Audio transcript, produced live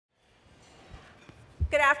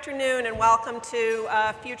Good afternoon and welcome to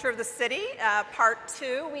Future of the City, Part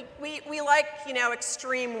 2. We like,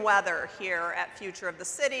 extreme weather here at Future of the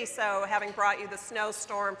City, so having brought you the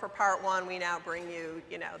snowstorm for Part 1, we now bring you,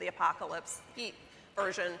 the apocalypse heat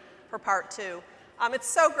version for Part 2. It's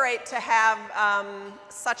so great to have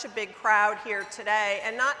such a big crowd here today,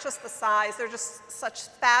 and not just the size, they're just such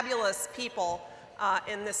fabulous people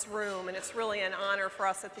in this room, and it's really an honor for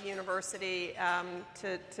us at the university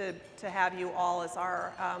to have you all as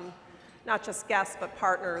our, not just guests, but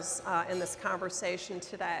partners in this conversation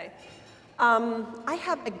today. I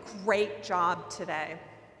have a great job today,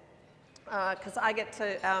 because I get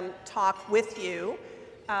to talk with you,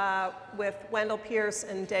 with Wendell Pierce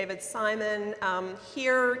and David Simon,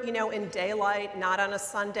 here, in daylight, not on a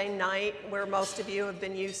Sunday night, where most of you have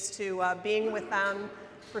been used to being with them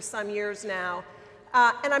for some years now.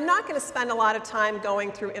 And I'm not going to spend a lot of time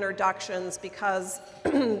going through introductions because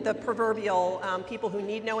the proverbial people who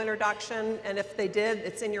need no introduction, and if they did,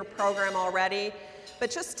 it's in your program already. But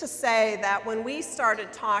just to say that when we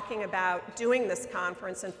started talking about doing this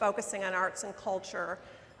conference and focusing on arts and culture,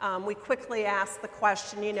 we quickly asked the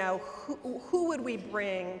question, who would we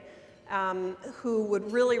bring who would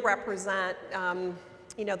really represent,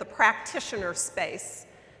 the practitioner space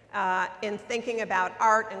in thinking about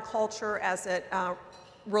art and culture as it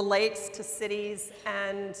relates to cities,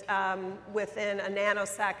 and within a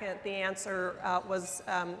nanosecond, the answer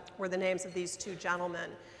were the names of these two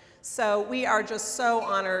gentlemen. So we are just so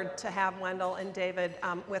honored to have Wendell and David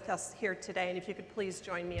with us here today, and if you could please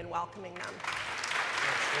join me in welcoming them.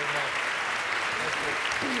 Thanks very much.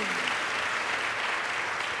 Thank you.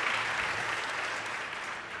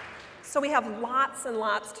 So we have lots and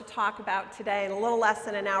lots to talk about today, and a little less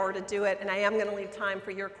than an hour to do it, and I am going to leave time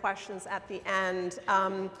for your questions at the end.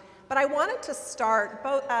 But I wanted to start,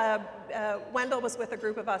 Wendell was with a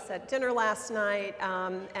group of us at dinner last night,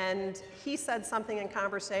 and he said something in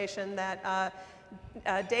conversation that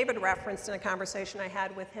David referenced in a conversation I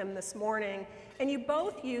had with him this morning, and you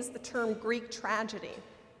both used the term Greek tragedy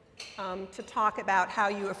to talk about how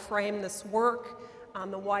you have framed this work on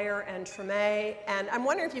the Wire and Treme, and I'm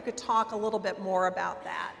wondering if you could talk a little bit more about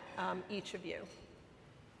that, each of you.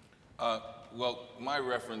 Well, my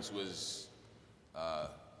reference was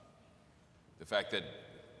the fact that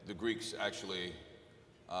the Greeks actually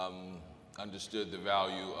understood the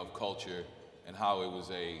value of culture and how it was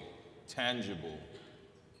a tangible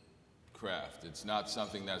craft. It's not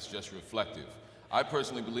something that's just reflective. I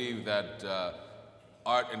personally believe that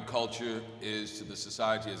art and culture is to the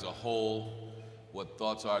society as a whole what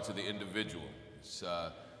thoughts are to the individual. It's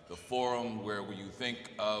the forum where you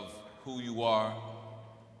think of who you are,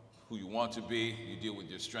 who you want to be, you deal with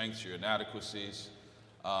your strengths, your inadequacies,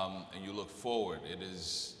 and you look forward. It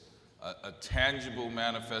is a tangible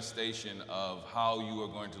manifestation of how you are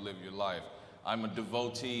going to live your life. I'm a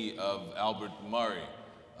devotee of Albert Murray,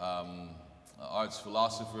 arts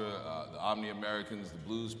philosopher, the Omni-Americans, the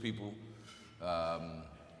blues people.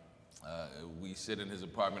 We sit in his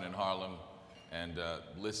apartment in Harlem and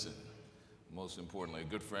listen, most importantly, a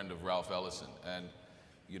good friend of Ralph Ellison. And,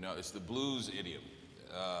 it's the blues idiom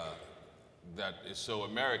that is so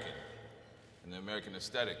American, and the American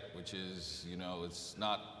aesthetic, which is, it's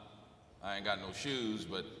not, I ain't got no shoes,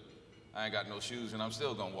 but I ain't got no shoes and I'm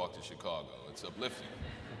still gonna walk to Chicago. It's uplifting,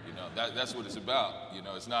 that's what it's about.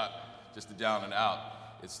 It's not just the down and out.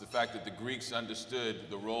 It's the fact that the Greeks understood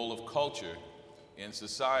the role of culture in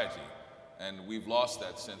society, and we've lost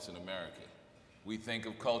that sense in America. We think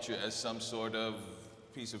of culture as some sort of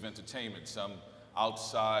piece of entertainment, some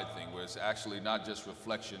outside thing, where it's actually not just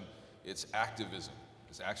reflection, it's activism.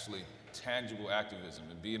 It's actually tangible activism.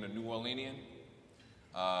 And being a New Orleanian,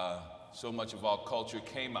 so much of our culture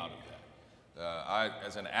came out of that. I,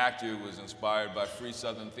 as an actor, was inspired by Free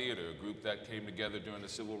Southern Theater, a group that came together during the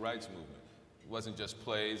Civil Rights Movement. It wasn't just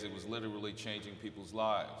plays, it was literally changing people's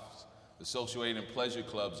lives. The social aid and pleasure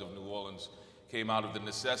clubs of New Orleans came out of the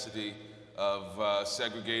necessity of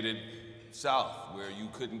segregated South, where you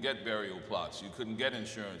couldn't get burial plots, you couldn't get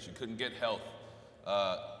insurance, you couldn't get health,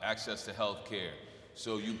 access to health care.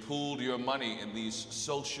 So you pooled your money in these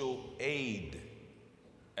social aid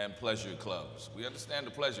and pleasure clubs. We understand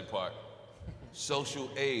the pleasure part. Social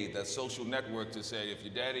aid, that social network to say, if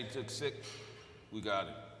your daddy took sick, we got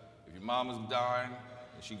it. If your mama's dying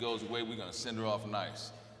and she goes away, we're gonna send her off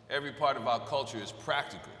nice. Every part of our culture is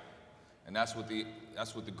practical. And that's what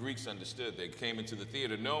the Greeks understood. They came into the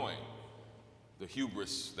theater knowing the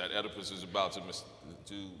hubris that Oedipus is about to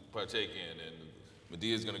partake in, and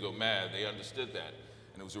Medea's gonna go mad. They understood that.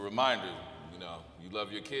 And it was a reminder, you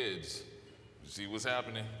love your kids, you see what's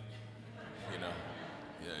happening,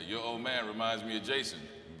 Yeah, your old man reminds me of Jason.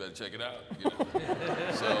 You better check it out. You know?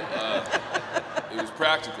 So it was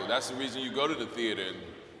practical. That's the reason you go to the theater and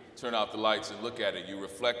turn out the lights and look at it. You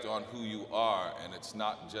reflect on who you are, and it's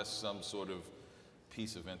not just some sort of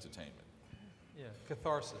piece of entertainment. Yeah,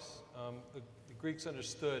 catharsis. The Greeks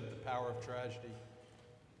understood the power of tragedy.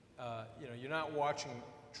 You know, you're not watching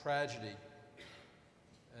tragedy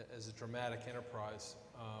as a dramatic enterprise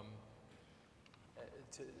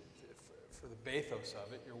for the bathos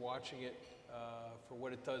of it. You're watching it for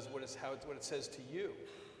what it does, what it says to you,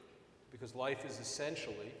 because life is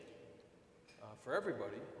essentially, for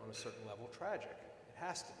everybody on a certain level, tragic. It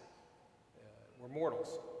has to be. We're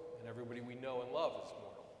mortals, and everybody we know and love is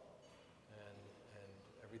mortal, and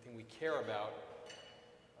everything we care about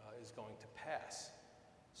is going to pass.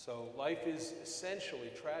 So life is essentially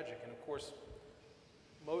tragic, and of course,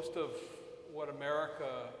 most of what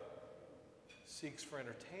America seeks for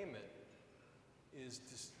entertainment is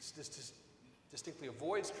distinctly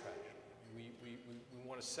avoids tragedy. We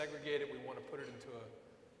want to segregate it. We want to put it into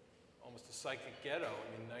almost a psychic ghetto. I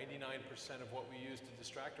mean, 99% of what we use to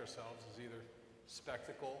distract ourselves is either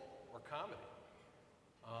spectacle or comedy,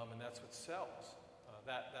 and that's what sells.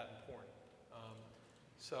 That important.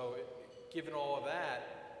 So, given all of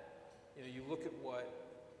that, you know, you look at what,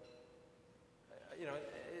 you know,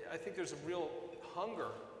 I think there's a real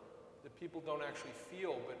hunger that people don't actually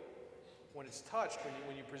feel, but when it's touched,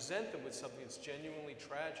 when you present them with something that's genuinely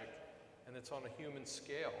tragic and that's on a human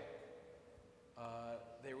scale,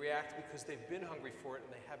 they react because they've been hungry for it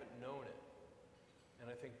and they haven't known it. And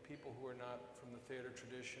I think people who are not from the theater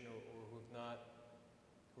tradition or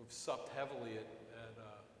who've supped heavily at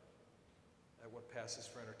what passes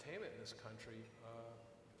for entertainment in this country,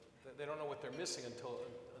 they don't know what they're missing until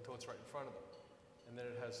it's right in front of them, and then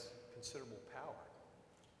it has considerable power.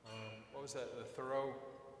 What was that? The Thoreau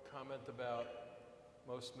comment about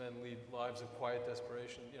most men lead lives of quiet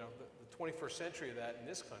desperation. You know, the 21st century of that in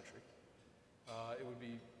this country, it would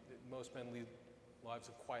be most men lead lives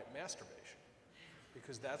of quiet masturbation,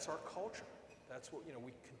 because that's our culture. That's what, you know,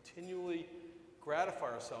 we continually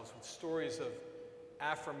gratify ourselves with stories of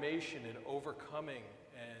affirmation and overcoming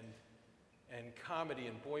and comedy,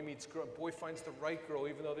 and boy meets girl, boy finds the right girl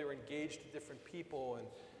even though they were engaged to different people, and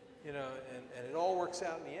you know, and it all works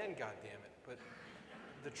out in the end, God damn it. But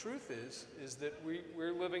the truth is that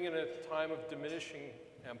we're living in a time of diminishing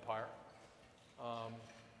empire,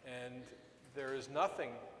 and there is nothing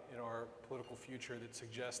in our political future that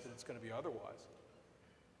suggests that it's going to be otherwise.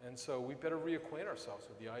 And so we better reacquaint ourselves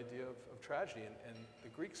with the idea of tragedy, and the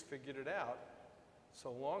Greeks figured it out so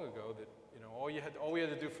long ago that, you know, all we had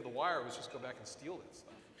to do for the Wire was just go back and steal that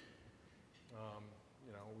stuff.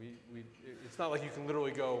 You know, it's not like you can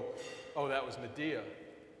literally go, oh, that was Medea,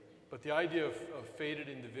 but the idea of fated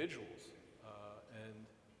individuals and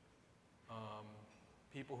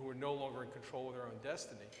people who are no longer in control of their own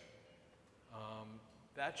destiny,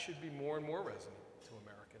 that should be more and more resonant to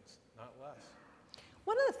Americans, not less.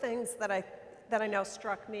 One of the things that I know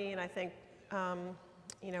struck me, and I think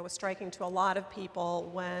you know, was striking to a lot of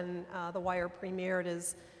people when The Wire premiered,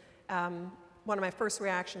 is one of my first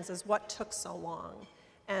reactions is what took so long,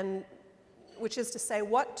 and which is to say,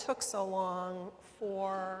 what took so long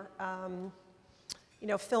for you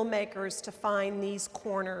know, filmmakers to find these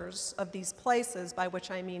corners of these places, by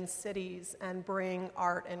which I mean cities, and bring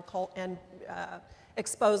art and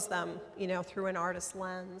expose them, you know, through an artist's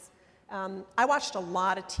lens. I watched a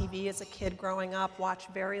lot of TV as a kid growing up, watch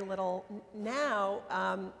very little now,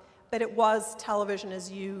 but it was television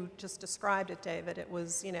as you just described it, David. It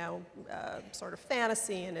was, you know, sort of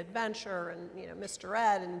fantasy and adventure, and, you know, Mr.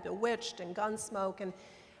 Ed and Bewitched and Gunsmoke, and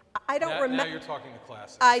I don't remember. Now you're talking the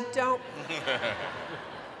classics. I don't.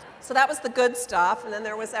 So that was the good stuff, and then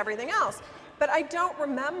there was everything else. But I don't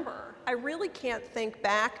remember. I really can't think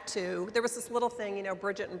back to, there was this little thing, you know,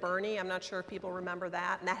 Bridget and Bernie. I'm not sure if people remember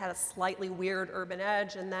that, and that had a slightly weird urban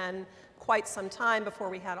edge, and then quite some time before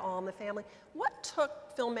we had All in the Family. What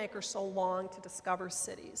took filmmakers so long to discover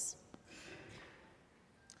cities?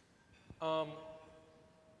 Well,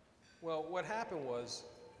 what happened was,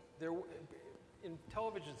 in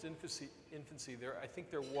television's infancy, I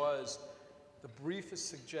think there was the briefest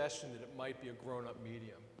suggestion that it might be a grown-up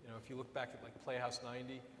medium. You know, if you look back at like Playhouse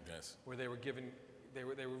 90, yes, where they were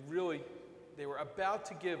about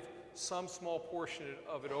to give some small portion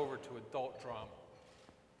of it over to adult drama.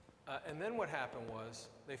 And then what happened was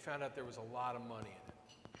they found out there was a lot of money in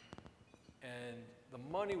it. And the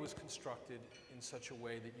money was constructed in such a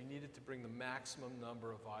way that you needed to bring the maximum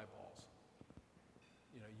number of eyeballs.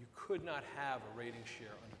 You know, you could not have a rating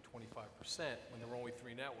share under 25% when there were only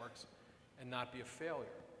 3 networks and not be a failure.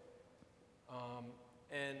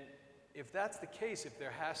 And if that's the case, if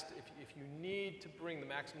you need to bring the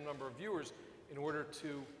maximum number of viewers in order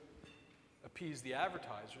to appease the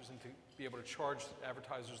advertisers and to be able to charge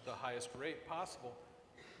advertisers the highest rate possible,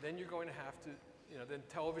 then you're going to have to, then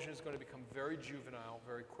television is going to become very juvenile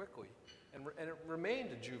very quickly. And it remained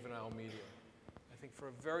a juvenile medium, I think, for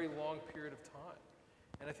a very long period of time.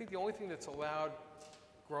 And I think the only thing that's allowed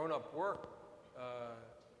grown-up work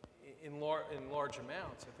in large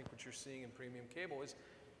amounts, I think what you're seeing in premium cable, is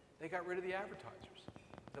they got rid of the advertisers.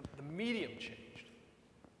 The medium changed.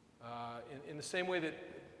 In the same way that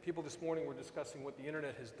people this morning were discussing what the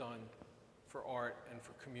internet has done for art and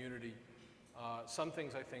for community, some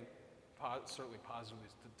things I think certainly positively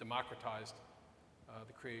democratized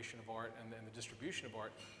the creation of art and the distribution of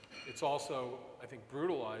art. It's also, I think,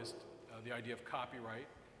 brutalized the idea of copyright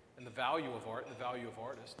and the value of art and the value of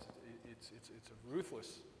artists. It's a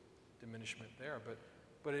ruthless diminishment there,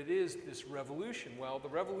 but it is this revolution. Well, the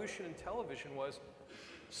revolution in television was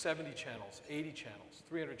 70 channels, 80 channels,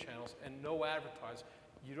 300 channels, and no advertising.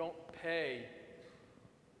 You don't pay,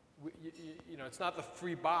 it's not the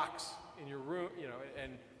free box in your room,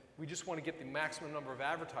 and we just want to get the maximum number of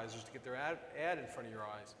advertisers to get their ad in front of your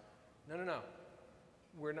eyes. No.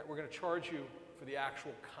 We're going to charge you for the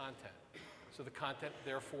actual content. So the content,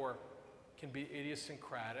 therefore, can be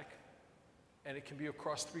idiosyncratic, and it can be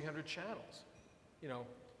across 300 channels.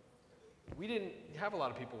 We didn't have a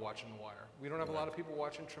lot of people watching The Wire. We don't have a lot of people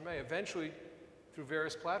watching Treme. Eventually, through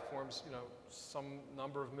various platforms, some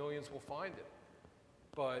number of millions will find it.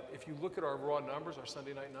 But if you look at our raw numbers, our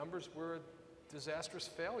Sunday night numbers, we're a disastrous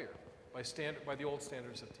failure by the old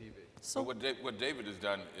standards of TV. So what David has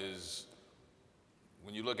done is,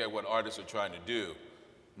 when you look at what artists are trying to do,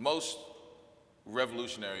 most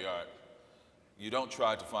revolutionary art, you don't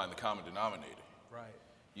try to find the common denominator. Right.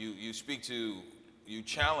 You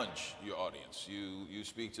challenge your audience. You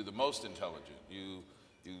speak to the most intelligent.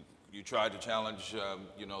 You try to challenge,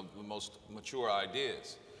 the most mature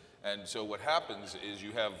ideas. And so what happens is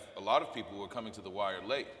you have a lot of people who are coming to The Wire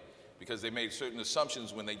late because they made certain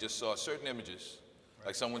assumptions when they just saw certain images. Right.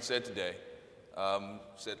 Like someone said today,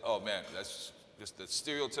 said, oh man, that's just the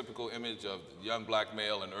stereotypical image of the young black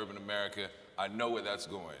male in urban America. I know where that's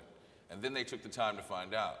going. And then they took the time to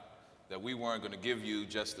find out that we weren't going to give you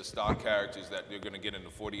just the stock characters that you're going to get in the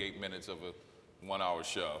 48 minutes of a 1-hour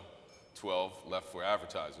show, 12 left for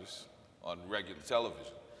advertisers on regular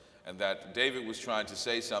television. And that David was trying to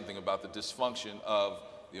say something about the dysfunction of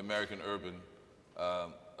the American urban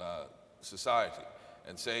society,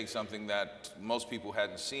 and saying something that most people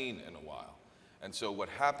hadn't seen in a while. And so what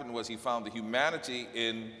happened was he found the humanity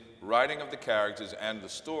in writing of the characters and the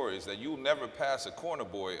stories that you'll never pass a corner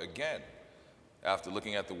boy again after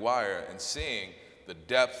looking at The Wire and seeing the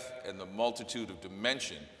depth and the multitude of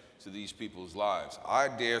dimension to these people's lives. I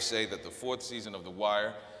dare say that the 4th season of The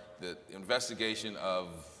Wire, the investigation of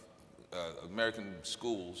American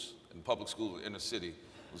schools and public schools in the inner city,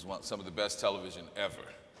 was some of the best television ever,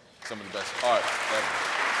 some of the best art ever.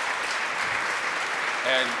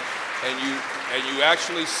 And you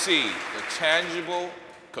actually see the tangible,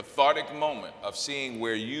 cathartic moment of seeing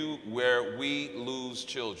where we lose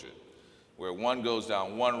children, where one goes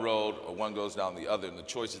down one road or one goes down the other, and the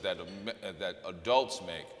choices that adults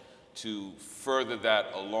make to further that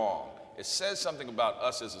along. It says something about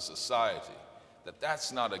us as a society,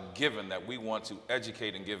 that's not a given that we want to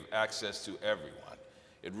educate and give access to everyone.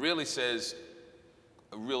 It really says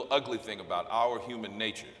a real ugly thing about our human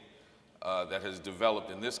nature that has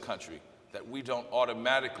developed in this country, that we don't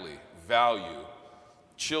automatically value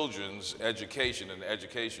children's education and the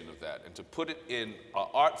education of that. And to put it in an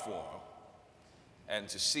art form and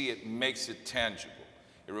to see it makes it tangible.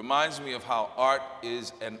 It reminds me of how art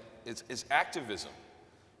is activism.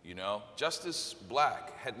 Justice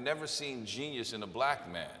Black had never seen genius in a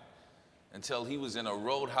black man until he was in a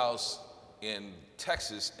roadhouse in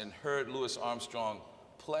Texas and heard Louis Armstrong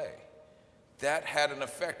play. That had an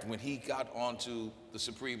effect when he got onto the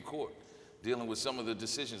Supreme Court, dealing with some of the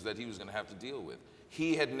decisions that he was going to have to deal with.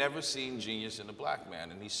 He had never seen genius in a black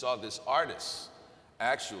man, and he saw this artist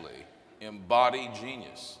actually embody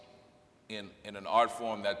genius in an art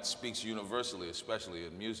form that speaks universally, especially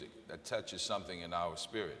in music, that touches something in our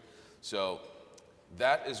spirit. So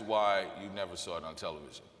that is why you never saw it on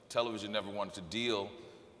television. Television never wanted to deal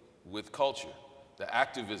with culture, the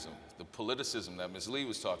activism, the politicism that Ms. Lee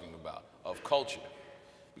was talking about of culture,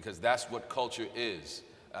 because that's what culture is.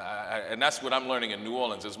 And that's what I'm learning in New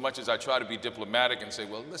Orleans. As much as I try to be diplomatic and say,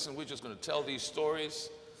 well, listen, we're just going to tell these stories,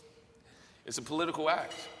 it's a political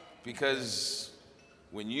act, because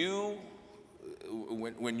when you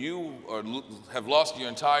have lost your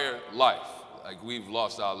entire life, like we've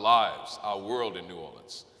lost our lives, our world in New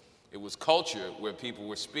Orleans. It was culture where people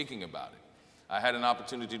were speaking about it. I had an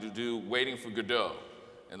opportunity to do Waiting for Godot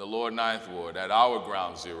in the Lower Ninth Ward at our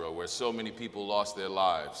ground zero, where so many people lost their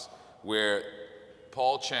lives, where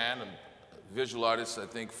Paul Chan, a visual artist, I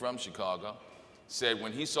think, from Chicago, said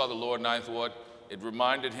when he saw the Lower Ninth Ward, it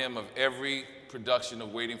reminded him of every production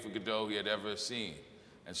of Waiting for Godot he had ever seen.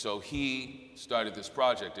 And so he started this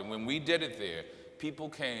project. And when we did it there, people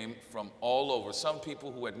came from all over, some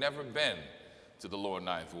people who had never been to the Lower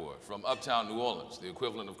Ninth Ward, from uptown New Orleans, the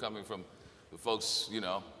equivalent of coming from the folks, you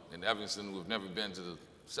know, in Evanston who have never been to the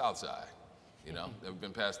South Side, you know, never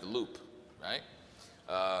been past the Loop, right?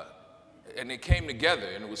 And they came together,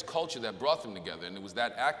 and it was culture that brought them together, and it was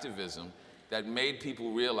that activism that made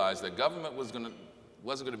people realize that government wasn't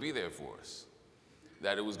going to be there for us,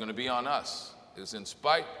 that it was going to be on us. It was in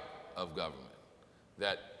spite of government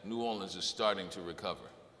that New Orleans is starting to recover.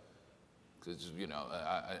 Because, you know,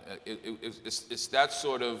 it's that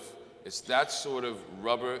sort of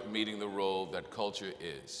rubber meeting the road that culture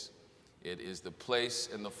is. It is the place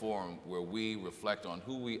and the forum where we reflect on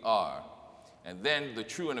who we are, and then the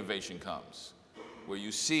true innovation comes, where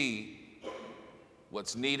you see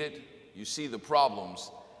what's needed, you see the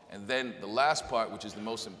problems, and then the last part, which is the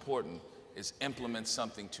most important, is implement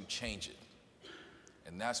something to change it.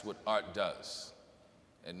 And that's what art does.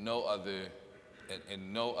 And no other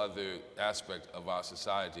aspect of our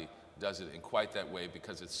society does it in quite that way,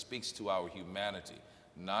 because it speaks to our humanity,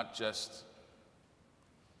 not just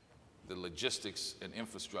the logistics and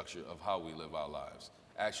infrastructure of how we live our lives,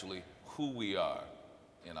 actually who we are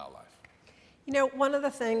in our life. You know, one of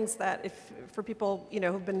the things that, for people, you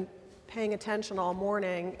know, who've been paying attention all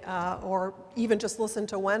morning, or even just listen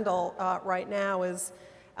to Wendell right now, is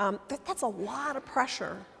that's a lot of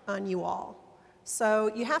pressure on you all.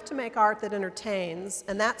 So you have to make art that entertains,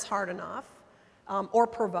 and that's hard enough, or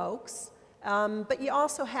provokes. But you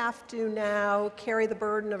also have to now carry the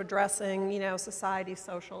burden of addressing, you know, society's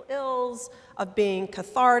social ills, of being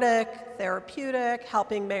cathartic, therapeutic,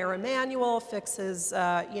 helping Mayor Emanuel fix his,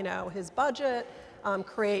 you know, his budget,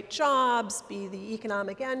 create jobs, be the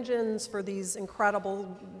economic engines for these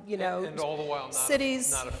incredible, you know, and all the while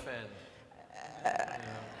cities. Not offend.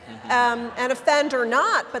 And offend or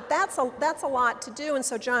not, but that's a lot to do. And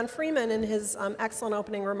so John Freeman, in his excellent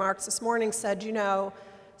opening remarks this morning, said, you know,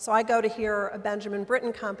 so I go to hear a Benjamin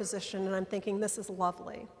Britten composition, and I'm thinking, this is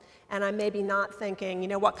lovely. And I'm maybe not thinking, you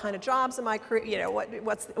know, what kind of jobs am I creating, you know,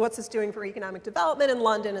 what's this doing for economic development in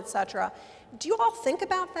London, et cetera. Do you all think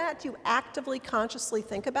about that? Do you actively, consciously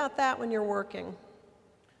think about that when you're working?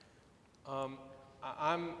 I'm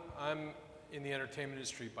in the entertainment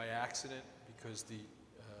industry by accident, because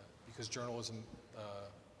journalism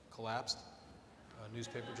collapsed,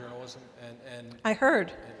 newspaper journalism, and I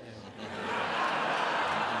heard.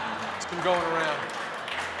 It's been going around.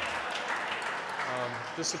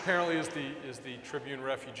 This apparently is the Tribune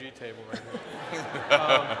refugee table right here.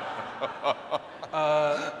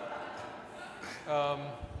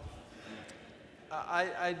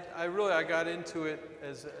 I got into it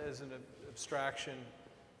as an abstraction.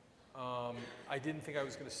 I didn't think I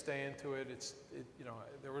was going to stay into it. You know,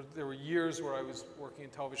 there were years where I was working in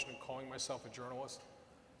television and calling myself a journalist.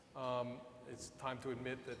 It's time to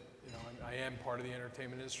admit that, you know, I am part of the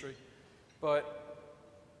entertainment industry.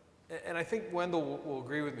 And I think Wendell will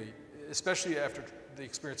agree with me, especially after the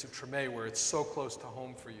experience of Treme, where it's so close to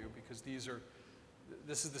home for you, because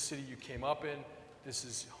this is the city you came up in, this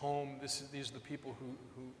is home, these are the people who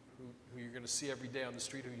you're going to see every day on the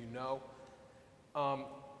street, who you know.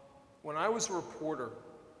 When I was a reporter,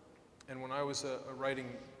 and when I was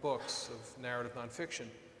writing books of narrative nonfiction,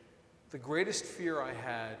 the greatest fear I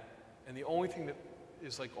had, and the only thing that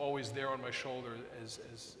is like always there on my shoulder as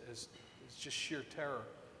just sheer terror,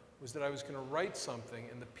 was that I was going to write something,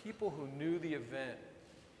 and the people who knew the event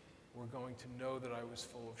were going to know that I was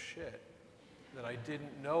full of shit, that I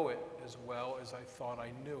didn't know it as well as I thought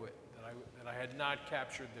I knew it, that I had not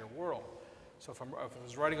captured their world. So if I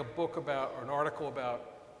was writing a book about, or an article about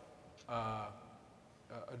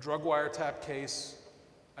a drug wiretap case,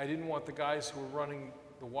 I didn't want the guys who were running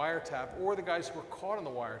the wiretap or the guys who were caught in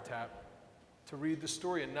the wiretap to read the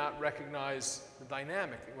story and not recognize the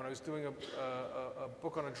dynamic. When I was doing a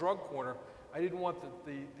book on a drug corner, I didn't want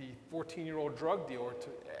the 14-year-old drug dealer to,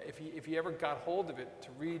 if he ever got hold of it, to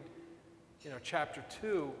read, you know, chapter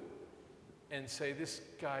 2 and say, this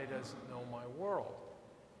guy doesn't know my world.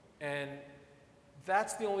 And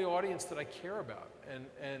that's the only audience that I care about.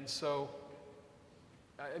 And so,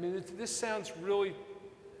 I mean, this sounds really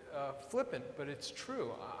flippant, but it's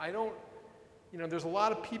true. you know, there's a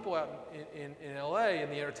lot of people out in LA in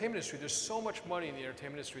the entertainment industry. There's so much money in the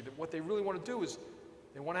entertainment industry that what they really want to do is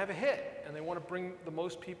they want to have a hit, and they want to bring the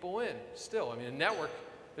most people in still. I mean, a network,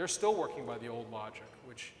 they're still working by the old logic,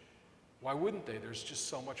 which, why wouldn't they? There's just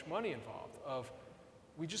so much money involved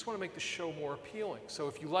we just want to make the show more appealing. So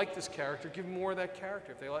if you like this character, give them more of that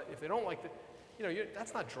character. If they don't like it, you know,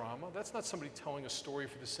 that's not drama. That's not somebody telling a story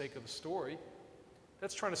for the sake of the story.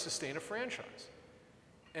 That's trying to sustain a franchise.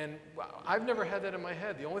 And I've never had that in my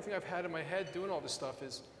head. The only thing I've had in my head doing all this stuff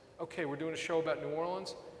is, okay, we're doing a show about New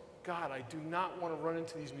Orleans. God, I do not want to run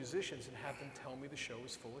into these musicians and have them tell me the show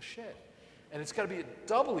is full of shit. And it's got to be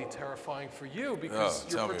doubly terrifying for you because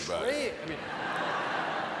you're portraying.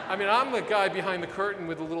 I mean, I'm the guy behind the curtain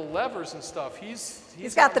with the little levers and stuff.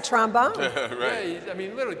 He's got the trombone. Right. Yeah, I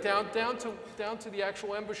mean, literally down to the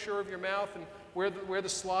actual embouchure of your mouth and where the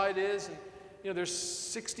slide is. And you know, there's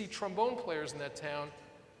 60 trombone players in that town,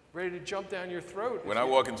 ready to jump down your throat. When I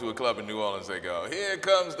walk into a club in New Orleans, they go, "Here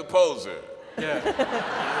comes the poser." Yeah.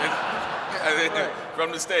 Right.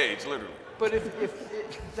 From the stage, literally. But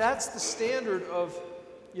if that's the standard of,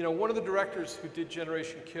 you know, one of the directors who did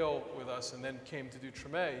Generation Kill with us and then came to do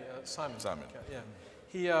Treme, Simon.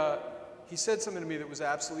 Yeah. He said something to me that was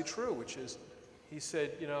absolutely true, which is, he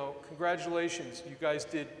said, you know, congratulations, you guys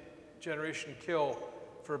did Generation Kill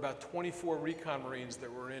for about 24 recon Marines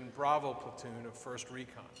that were in Bravo platoon of 1st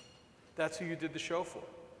Recon. That's who you did the show for.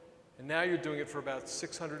 And now you're doing it for about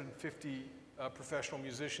 650 professional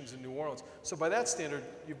musicians in New Orleans. So by that standard,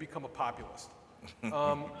 you've become a populist.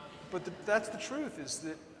 But that's the truth, is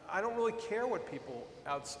that I don't really care what people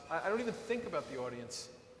I don't even think about the audience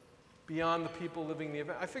beyond the people living the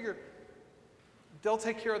event. I figure they'll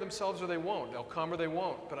take care of themselves or they won't. They'll come or they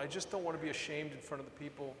won't. But I just don't want to be ashamed in front of the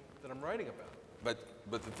people that I'm writing about.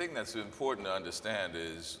 But the thing that's important to understand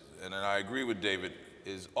is, and I agree with David,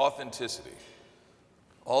 is authenticity.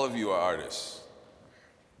 All of you are artists.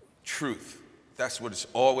 Truth. That's what it's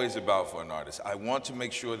always about for an artist. I want to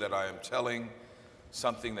make sure that I am telling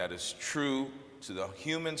something that is true to the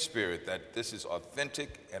human spirit, that this is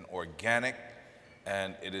authentic and organic,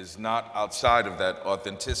 and it is not outside of that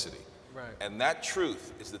authenticity. Right. And that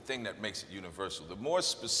truth is the thing that makes it universal. The more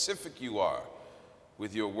specific you are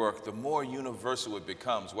with your work, the more universal it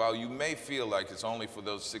becomes. While you may feel like it's only for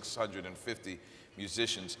those 650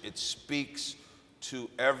 musicians, it speaks to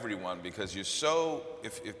everyone, because you're so,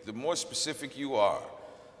 if the more specific you are,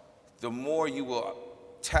 the more you will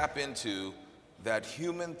tap into that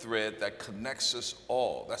human thread that connects us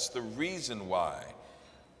all. That's the reason why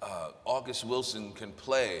August Wilson can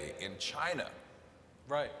play in China.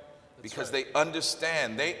 Right. Because they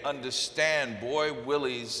understand Boy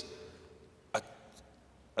Willie's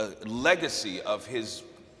legacy of his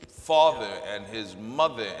father and his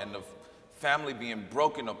mother and the family being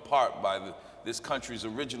broken apart by this country's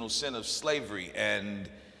original sin of slavery, and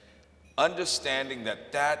understanding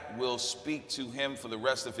that will speak to him for the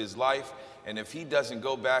rest of his life. And if he doesn't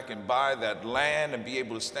go back and buy that land and be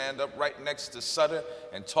able to stand up right next to Sutter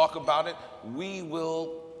and talk about it, we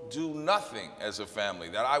will do nothing as a family,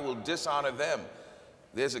 that I will dishonor them.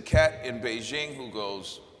 There's a cat in Beijing who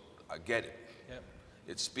goes, I get it. Yep.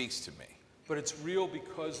 It speaks to me. But it's real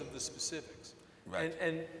because of the specifics. Right.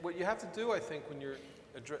 And what you have to do, I think, when you're,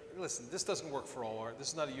 listen, this doesn't work for all art. This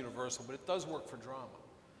is not a universal, but it does work for drama.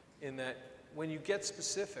 In that when you get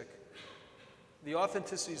specific, the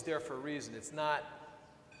authenticity is there for a reason. It's not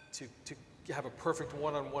to have a perfect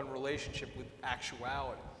one-on-one relationship with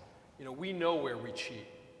actuality. You know, we know where we cheat.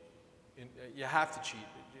 You have to cheat.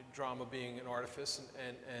 Drama being an artifice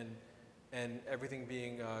and everything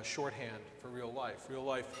being shorthand for real life. Real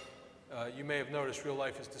life, you may have noticed, real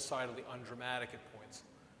life is decidedly undramatic at points.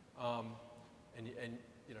 And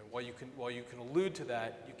you know, while you can allude to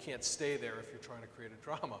that, you can't stay there if you're trying to create a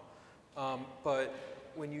drama. But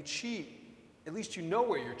when you cheat, at least you know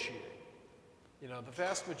where you're cheating. You know, the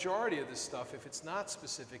vast majority of this stuff, if it's not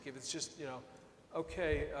specific, if it's just, you know,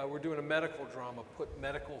 okay, we're doing a medical drama, put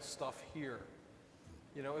medical stuff here.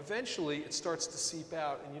 You know, eventually it starts to seep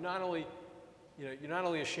out, and you're not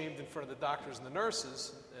only ashamed in front of the doctors and the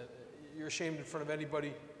nurses, you're ashamed in front of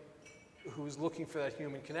anybody who's looking for that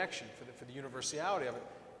human connection, for the universality of it.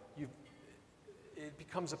 It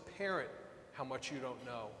becomes apparent how much you don't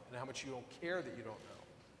know and how much you don't care that you don't know.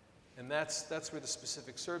 And that's where the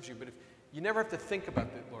specific serves you. But if you never have to think about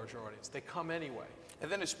the larger audience, they come anyway.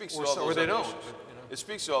 And then it speaks to all those other issues. It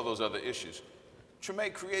speaks to all those other issues.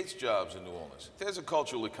 Treme creates jobs in New Orleans. There's a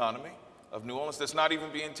cultural economy of New Orleans that's not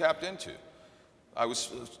even being tapped into. I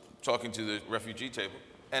was talking to the refugee table,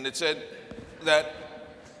 and it said that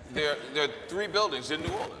there are 3 buildings in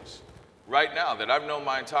New Orleans right now that I've known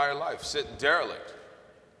my entire life sit derelict,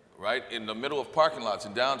 right, in the middle of parking lots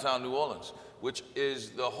in downtown New Orleans, which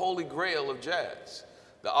is the holy grail of jazz.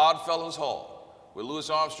 The Odd Fellows Hall, where Louis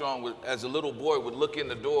Armstrong, would, as a little boy, would look in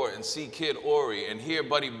the door and see Kid Ory and hear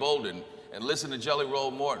Buddy Bolden and listen to Jelly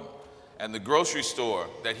Roll Morton. And the grocery store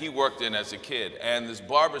that he worked in as a kid, and this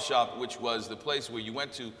barbershop, which was the place where you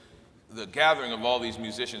went to, the gathering of all these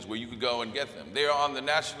musicians where you could go and get them. They are on the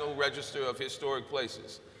National Register of Historic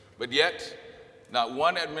Places. But yet, not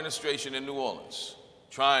one administration in New Orleans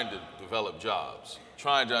trying to develop jobs,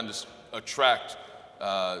 trying to attract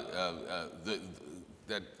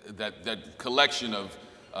that collection of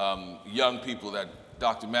young people that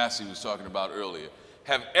Dr. Massey was talking about earlier,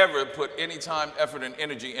 have ever put any time, effort, and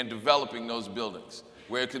energy in developing those buildings,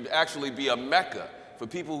 where it could actually be a mecca for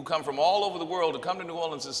people who come from all over the world to come to New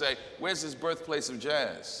Orleans and say, where's this birthplace of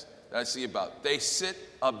jazz that I see about? They sit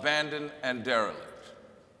abandoned and derelict.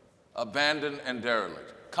 Abandoned and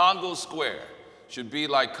derelict. Congo Square should be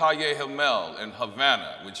like Calle Hamel in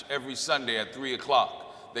Havana, which every Sunday at 3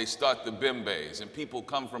 o'clock they start the bimbes, and people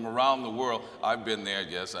come from around the world. I've been there,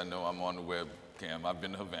 yes, I know I'm on the webcam. I've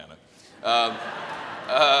been to Havana.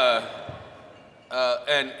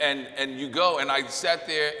 And you go, and I sat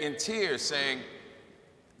there in tears saying,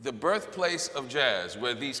 the birthplace of jazz,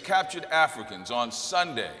 where these captured Africans on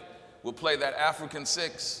Sunday will play that African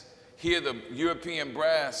six, hear the European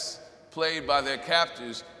brass played by their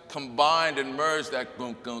captors, combined and merged that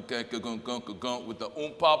with the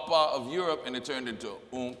pa of Europe, and it turned into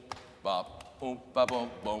ba boom boom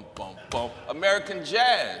boom. American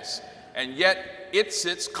jazz, and yet it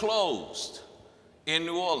sits closed in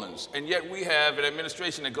New Orleans, and yet we have an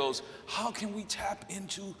administration that goes, how can we tap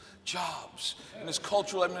into jobs in this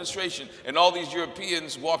cultural administration? And all these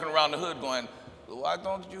Europeans walking around the hood going, why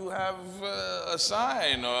don't you have a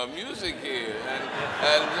sign or music here?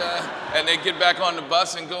 And they get back on the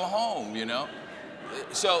bus and go home, you know?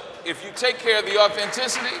 So if you take care of the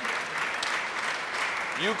authenticity,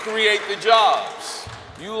 you create the jobs.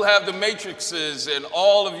 You'll have the matrices and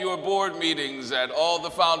all of your board meetings at all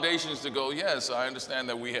the foundations to go, yes, I understand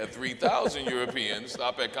that we had 3,000 Europeans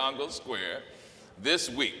stop at Congo Square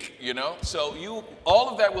this week, you know? So all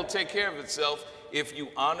of that will take care of itself if you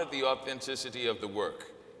honor the authenticity of the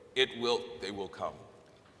work. They will come.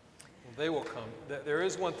 Well, they will come. There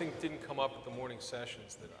is one thing that didn't come up at the morning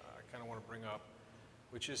sessions that I kind of want to bring up,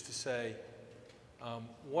 which is to say,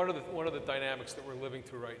 one of the dynamics that we're living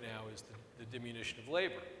through right now is the diminution of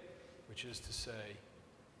labor, which is to say,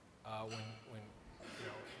 when you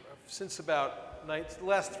know, since about the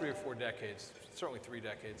last 3 or 4 decades, certainly 3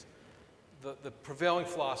 decades, the prevailing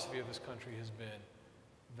philosophy of this country has been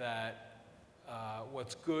that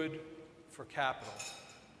what's good for capital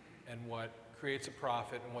and what creates a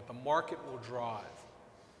profit and what the market will drive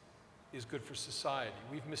is good for society.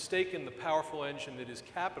 We've mistaken the powerful engine that is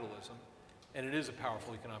capitalism, and it is a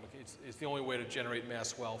powerful economic, it's the only way to generate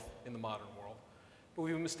mass wealth in the modern world. But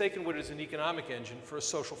we've mistaken what is an economic engine for a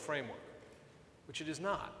social framework, which it is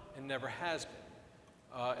not and never has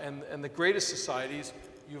been. And the greatest societies,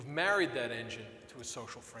 you've married that engine to a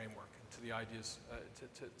social framework, and to the ideas,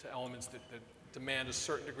 to elements that demand a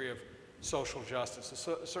certain degree of social justice,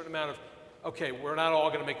 a certain amount of, okay, we're not all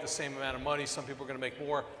going to make the same amount of money, some people are going to make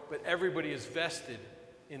more, but everybody is vested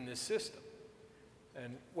in this system.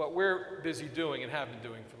 And what we're busy doing and have been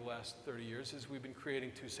doing for the last 30 years is we've been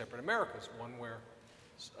creating 2 separate Americas, one where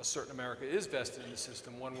a certain America is vested in the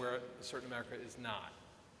system, one where a certain America is not.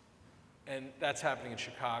 And that's happening in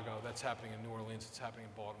Chicago, that's happening in New Orleans, it's happening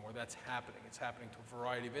in Baltimore, that's happening. It's happening to a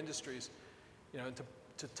variety of industries. You know, and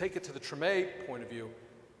to take it to the Treme point of view,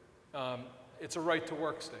 it's a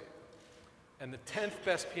right-to-work state. And the 10th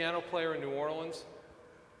best piano player in New Orleans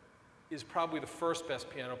is probably the 1st best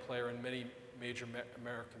piano player in many major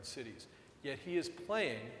American cities. Yet he is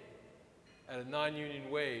playing at a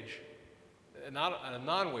non-union wage, not at a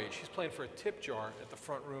non-wage. He's playing for a tip jar at the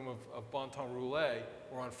front room of Bon Ton Roulette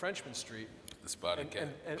or on Frenchman Street. The Spotted Cat.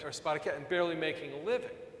 Or Spotted Cat, and barely making a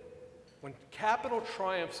living. When capital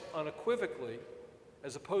triumphs unequivocally,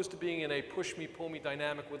 as opposed to being in a push-me, pull-me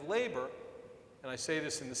dynamic with labor, and I say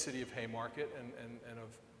this in the city of Haymarket and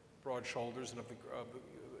of broad shoulders and of the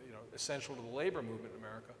you know, essential to the labor movement in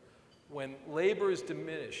America, when labor is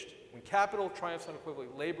diminished, when capital triumphs unequivocally,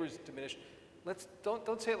 labor is diminished,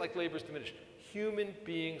 don't say it like labor is diminished. Human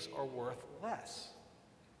beings are worth less.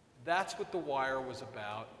 That's what The Wire was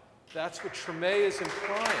about. That's what Treme is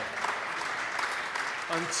implying.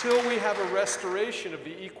 Until we have a restoration of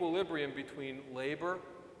the equilibrium between labor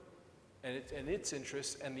and its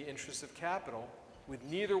interests and the interests of capital, with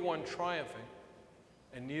neither one triumphing,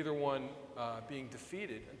 and neither one being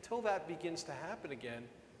defeated. Until that begins to happen again,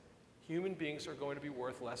 human beings are going to be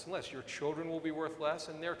worth less and less. Your children will be worth less,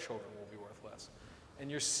 and their children will be worth less. And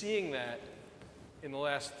you're seeing that in the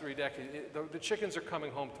last 3 decades. The chickens are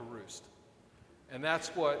coming home to roost. And that's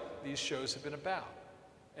what these shows have been about.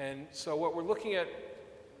 And so what we're looking at,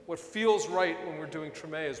 what feels right when we're doing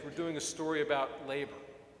Treme is we're doing a story about labor.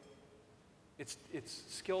 It's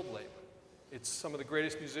skilled labor. It's some of the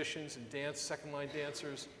greatest musicians and second-line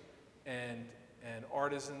dancers and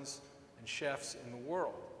artisans and chefs in the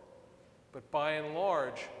world. But by and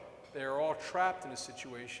large, they are all trapped in a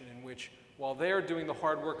situation in which, while they are doing the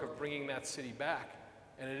hard work of bringing that city back,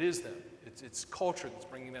 and it is them, it's culture that's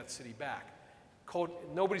bringing that city back.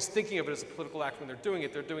 Nobody's thinking of it as a political act when they're doing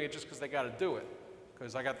it just because they got to do it.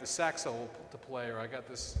 Because I got this saxo to play, or I got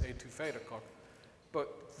this étouffée to cook.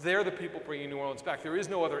 But they're the people bringing New Orleans back. There is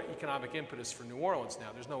no other economic impetus for New Orleans now.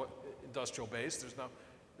 There's no industrial base. There's no,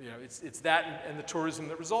 it's that and the tourism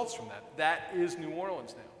that results from that. That is New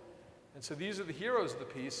Orleans now. And so these are the heroes of the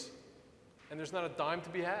piece, and there's not a dime to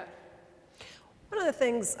be had. One of the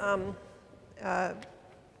things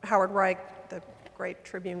Howard Reich, the great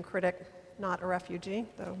Tribune critic, not a refugee,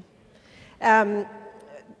 though,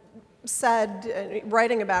 said,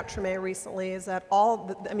 writing about Treme recently, is that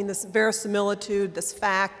this verisimilitude, this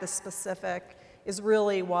fact, this specific, is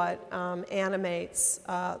really what animates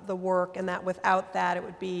the work, and that without that it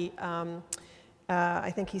would be,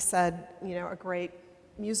 I think he said, a great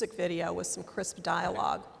music video with some crisp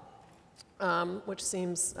dialogue, which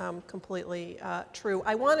seems completely true.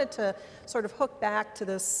 I wanted to sort of hook back to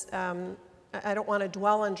this. I don't want to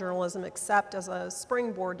dwell on journalism except as a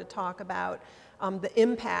springboard to talk about the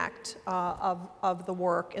impact of the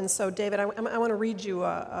work. And so, David, I want to read you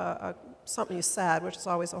something you said, which is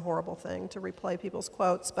always a horrible thing to replay people's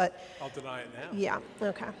quotes, but... I'll deny it now. Yeah,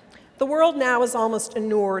 okay. The world now is almost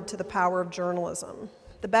inured to the power of journalism.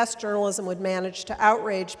 The best journalism would manage to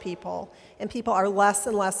outrage people, and people are less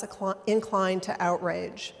and less inclined to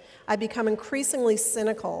outrage. I become increasingly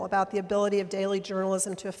cynical about the ability of daily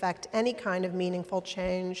journalism to affect any kind of meaningful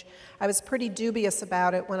change. I was pretty dubious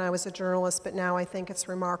about it when I was a journalist, but now I think it's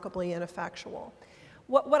remarkably ineffectual.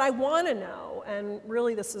 What I want to know, and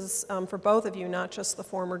really this is for both of you, not just the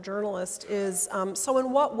former journalist, is so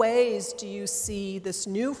in what ways do you see this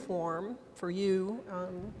new form for you,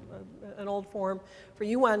 an old form for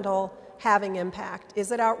you, Wendell, having impact?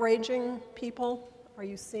 Is it outraging people? Are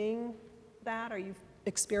you seeing that? Are you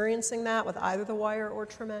experiencing that with either The Wire or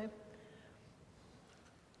Treme? What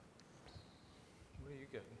are you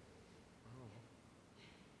getting?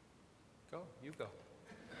 Go, you go.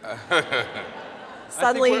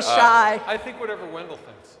 Suddenly he's shy. I think whatever Wendell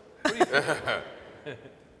thinks. What do you think?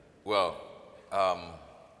 Well,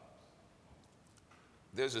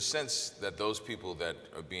 there's a sense that those people that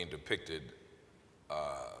are being depicted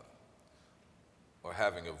are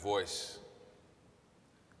having a voice,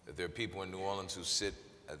 that there are people in New Orleans who sit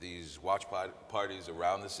at these watch parties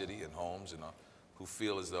around the city and homes and who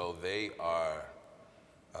feel as though they are,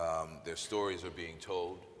 their stories are being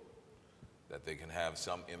told, that they can have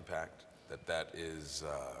some impact, that is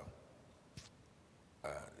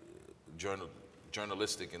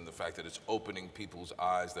journalistic in the fact that it's opening people's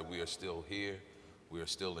eyes that we are still here, we are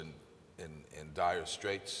still in dire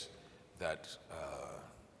straits, that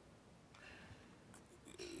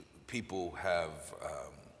people have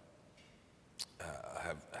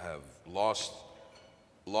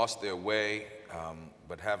lost their way,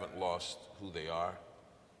 but haven't lost who they are.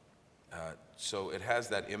 So it has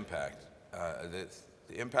that impact.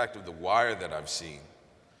 The impact of The Wire that I've seen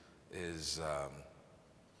is,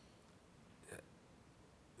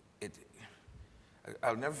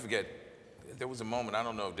 I'll never forget, there was a moment, I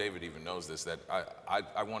don't know if David even knows this, that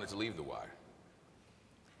I wanted to leave The Wire.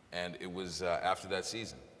 And it was after that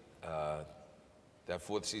season, that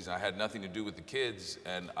fourth season. I had nothing to do with the kids,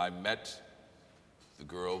 and I met the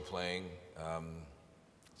girl playing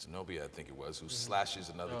Zenobia, I think it was, who slashes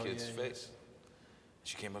another kid's face.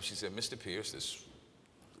 She came up, she said, "Mr. Pierce," this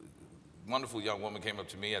wonderful young woman came up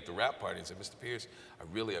to me at the rap party and said, "Mr. Pierce, I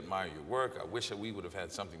really admire your work. I wish that we would have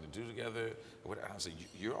had something to do together." And I said,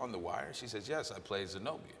 "You're on The Wire?" She says, "Yes, I played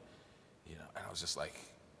Zenobia." And I was just like,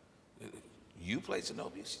 "You played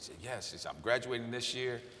Zenobia?" She said, "Yes." She said, "I'm graduating this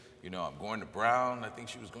year. I'm going to Brown." I think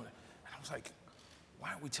she was going to. And I was like, why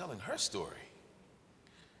aren't we telling her story?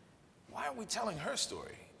 Why aren't we telling her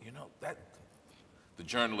story? That the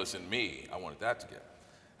journalist in me, I wanted that to get.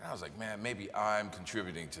 And I was like, man, maybe I'm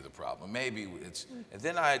contributing to the problem. Maybe it's, and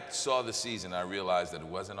then I saw the season, I realized that it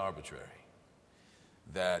wasn't arbitrary.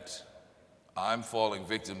 That I'm falling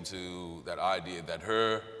victim to that idea that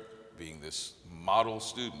her being this model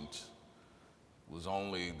student was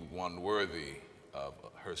only one worthy of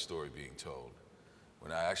her story being told.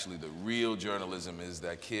 When actually the real journalism is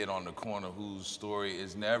that kid on the corner whose story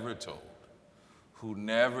is never told, who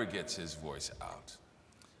never gets his voice out.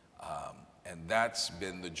 And that's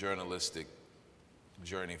been the journalistic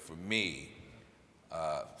journey for me,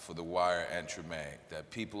 for the Wire and Treme, that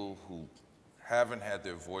people who haven't had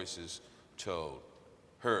their voices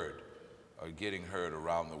heard, are getting heard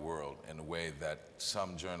around the world in a way that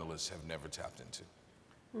some journalists have never tapped into.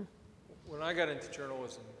 When I got into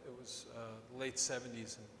journalism, it was the late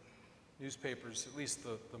 70s, and newspapers, at least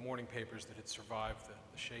the morning papers that had survived the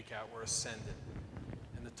shakeout, were ascendant.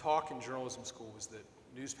 And the talk in journalism school was that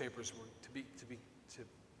newspapers were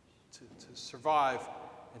to survive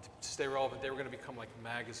and to stay relevant, they were going to become like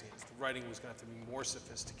magazines. The writing was going to have to be more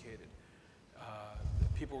sophisticated.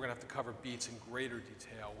 People were going to have to cover beats in greater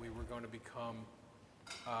detail. We were going to become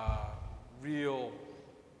real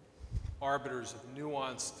arbiters of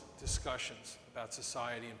nuanced discussions about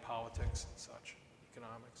society and politics and such,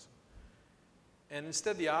 economics. And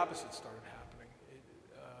instead, the opposite started happening.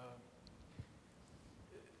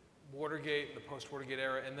 Watergate, the post-Watergate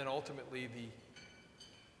era, and then ultimately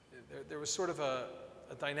there was sort of a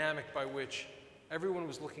dynamic by which everyone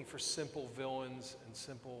was looking for simple villains and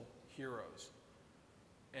simple heroes.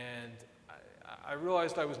 And I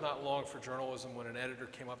realized I was not long for journalism when an editor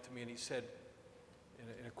came up to me and he said,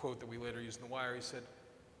 in a quote that we later used in The Wire, he said,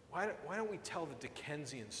 why don't we tell the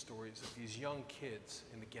Dickensian stories of these young kids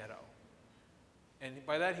in the ghetto? And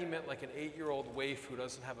by that he meant like an 8-year-old waif who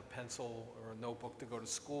doesn't have a pencil or a notebook to go to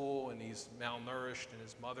school, and he's malnourished, and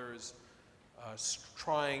his mother is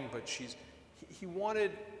trying, but he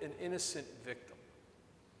wanted an innocent victim.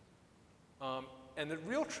 And the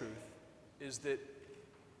real truth is that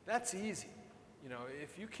that's easy. You know,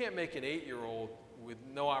 if you can't make an 8-year-old with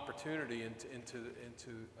no opportunity into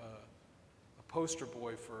a poster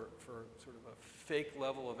boy for sort of a fake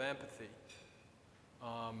level of empathy,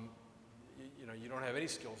 you know, you don't have any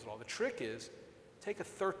skills at all. The trick is, take a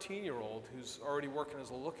 13-year-old who's already working as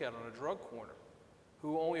a lookout on a drug corner,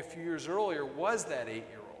 who only a few years earlier was that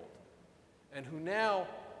 8-year-old, and who now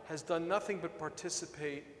has done nothing but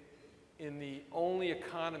participate in the only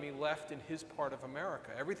economy left in his part of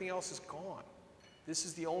America. Everything else is gone. This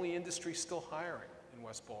is the only industry still hiring in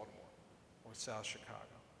West Baltimore or South Chicago.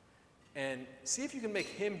 And see if you can make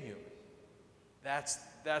him human.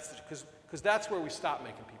 Because that's where we stop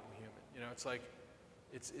making people human. You know, it's like,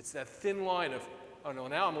 it's that thin line of, oh no,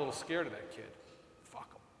 now I'm a little scared of that kid.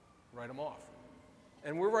 Fuck him. Write him off.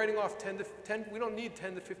 And we're writing off we don't need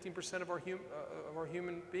 10 to 15% of our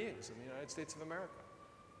human beings in the United States of America.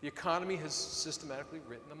 The economy has systematically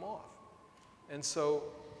written them off. And so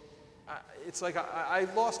it's like I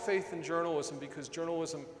lost faith in journalism because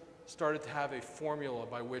journalism started to have a formula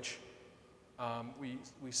by which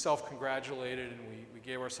we self-congratulated and we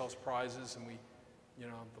gave ourselves prizes, and you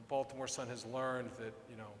know, the Baltimore Sun has learned that,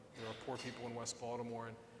 you know, there are poor people in West Baltimore.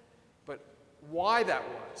 But why that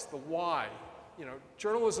was, the why, you know,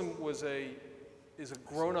 journalism is a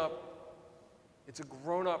grown-up, it's a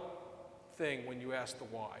grown-up thing when you ask the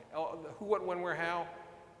why. Who, what, when, where, how?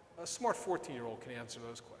 A smart 14-year-old can answer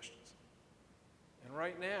those questions. And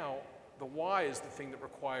right now, the why is the thing that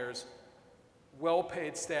requires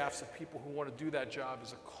well-paid staffs of people who want to do that job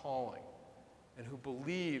as a calling and who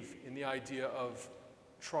believe in the idea of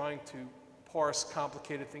trying to parse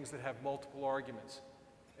complicated things that have multiple arguments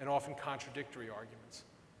and often contradictory arguments.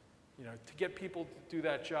 You know, to get people to do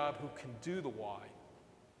that job who can do the why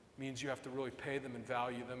means you have to really pay them and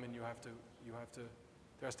value them, and there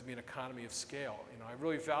has to be an economy of scale. You know, I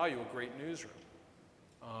really value a great newsroom,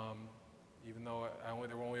 even though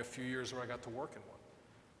there were only a few years where I got to work in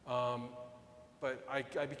one. But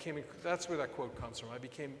I became, that's where that quote comes from. I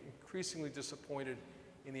became increasingly disappointed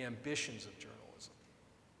in the ambitions of journalism.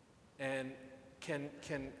 And can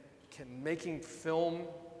making film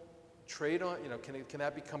trade on, you know, can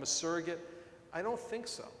that become a surrogate? I don't think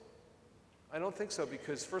so. I don't think so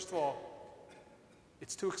because, first of all,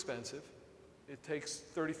 it's too expensive. It takes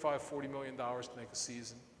 $35–40 million to make a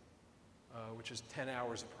season, which is 10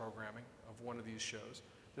 hours of programming of one of these shows.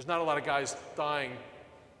 There's not a lot of guys dying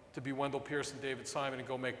to be Wendell Pierce and David Simon and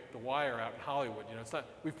go make The Wire out in Hollywood. You know, it's not,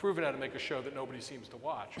 we've proven how to make a show that nobody seems to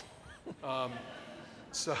watch.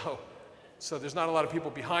 So there's not a lot of people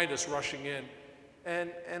behind us rushing in.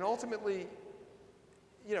 And ultimately,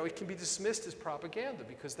 you know, it can be dismissed as propaganda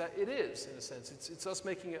because that it is, in a sense. It's us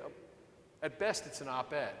making it, at best, it's an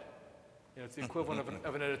op-ed. You know, it's the equivalent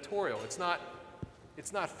of an editorial. It's not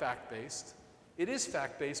fact-based. It is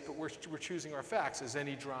fact-based, but we're choosing our facts, as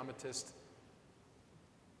any dramatist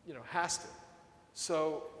has to.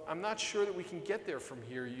 So I'm not sure that we can get there from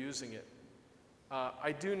here using it.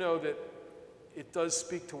 I do know that it does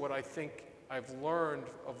speak to what I think I've learned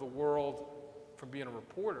of the world from being a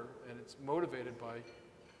reporter, and it's motivated by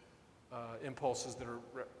impulses that are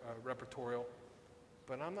repertorial.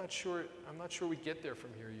 But I'm not sure we get there from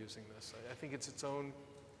here using this. I think it's its own.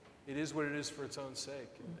 It is what it is for its own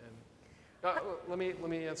sake. And let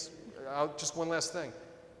me answer. Just one last thing.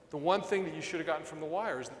 The one thing that you should have gotten from The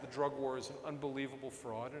Wire is that the drug war is an unbelievable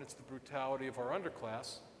fraud, and it's the brutality of our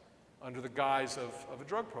underclass under the guise of a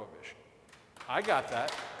drug prohibition. I got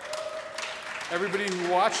that. Everybody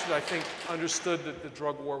who watched it, I think, understood that the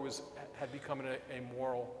drug war had become a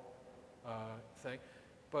moral thing.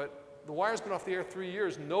 But The Wire's been off the air 3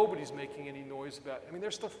 years. Nobody's making any noise about it. I mean,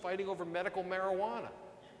 they're still fighting over medical marijuana,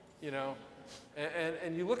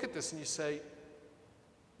 And you look at this and you say,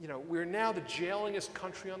 we're now the jailingest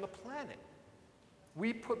country on the planet.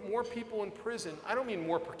 We put more people in prison. I don't mean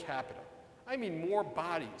more per capita. I mean more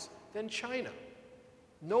bodies than China.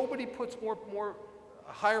 Nobody puts a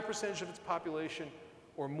higher percentage of its population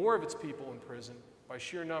or more of its people in prison by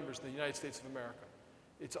sheer numbers than the United States of America.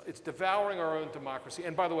 It's devouring our own democracy.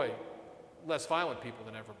 And by the way, less violent people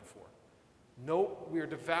than ever before. No, we are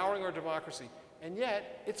devouring our democracy. And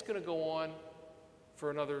yet, it's going to go on for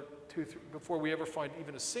another 2, 3, before we ever find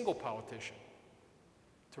even a single politician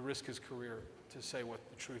to risk his career to say what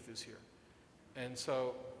the truth is here. And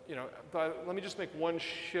so, but let me just make one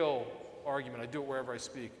shill argument. I do it wherever I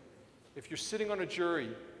speak. If you're sitting on a jury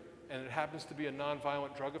and it happens to be a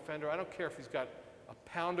nonviolent drug offender, I don't care if he's got a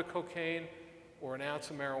pound of cocaine or an ounce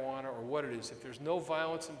of marijuana or what it is. If there's no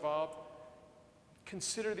violence involved,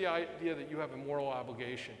 consider the idea that you have a moral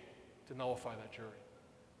obligation to nullify that jury.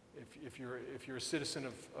 If you're a citizen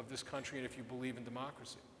of this country and if you believe in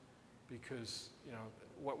democracy, because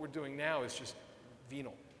what we're doing now is just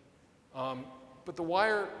venal. But The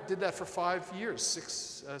Wire did that for 5 years,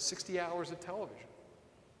 60 hours of television.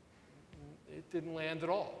 It didn't land at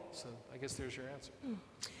all. So I guess there's your answer.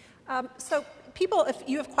 So people, if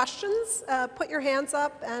you have questions, put your hands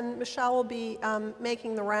up, and Michelle will be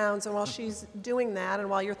making the rounds. And while she's doing that, and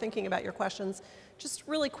while you're thinking about your questions, just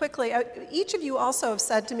really quickly, each of you also have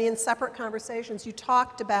said to me in separate conversations, you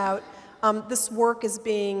talked about this work as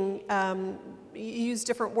being, you used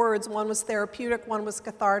different words. One was therapeutic, one was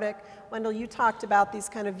cathartic. Wendell, you talked about these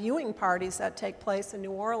kind of viewing parties that take place in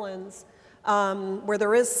New Orleans, where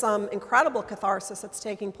there is some incredible catharsis that's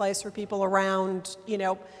taking place for people around,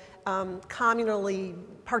 communally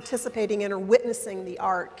participating in or witnessing the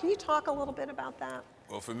art. Can you talk a little bit about that?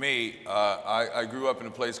 Well, for me, I grew up in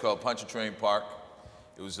a place called Pontchartrain Park.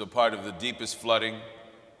 It was a part of the deepest flooding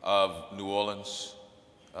of New Orleans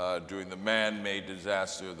during the man-made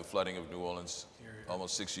disaster, the flooding of New Orleans,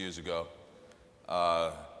 almost 6 years ago.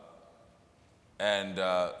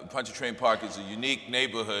 Pontchartrain Park is a unique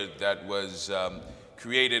neighborhood that was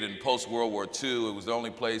created in post-World War II. It was the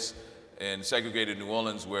only place in segregated New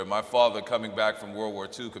Orleans where my father, coming back from World War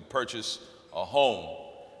II, could purchase a home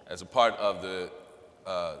as a part of the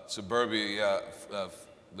suburbia,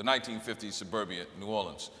 the 1950s suburbia New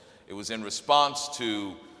Orleans. It was in response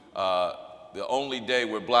to the only day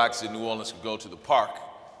where blacks in New Orleans could go to the park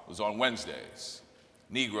was on Wednesdays,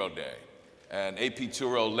 Negro Day. And A.P.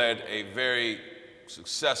 Tureau led a very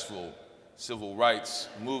successful civil rights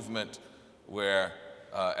movement where,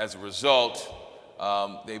 as a result,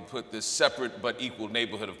 they put this separate but equal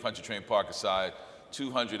neighborhood of Pontchartrain Park aside,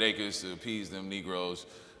 200 acres to appease them Negroes,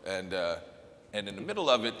 and in the middle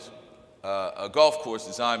of it, a golf course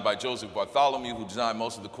designed by Joseph Bartholomew, who designed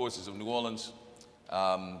most of the courses of New Orleans,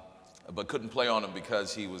 but couldn't play on them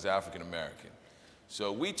because he was African American.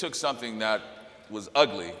 So we took something that was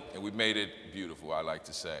ugly and we made it beautiful, I like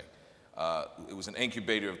to say. It was an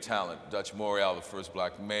incubator of talent. Dutch Morial, the first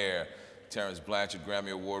black mayor, Terrence Blanchard,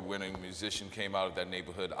 Grammy Award-winning musician, came out of that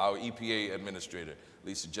neighborhood. Our EPA administrator,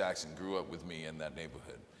 Lisa Jackson, grew up with me in that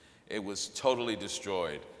neighborhood. It was totally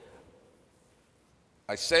destroyed.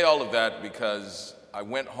 I say all of that because I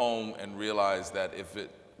went home and realized that if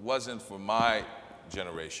it wasn't for my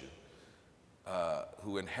generation,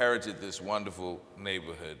 who inherited this wonderful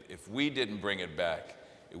neighborhood, if we didn't bring it back,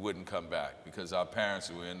 it wouldn't come back because our parents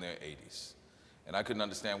were in their 80s. And I couldn't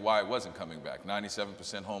understand why it wasn't coming back.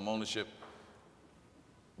 97% home ownership,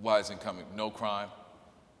 why isn't it coming? No crime,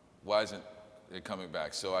 why isn't it coming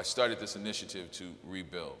back? So I started this initiative to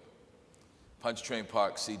rebuild. Pontchartrain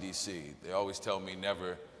Park CDC, they always tell me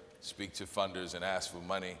never speak to funders and ask for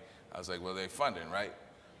money. I was like, well, they're funding, right?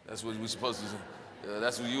 That's what we're supposed to do.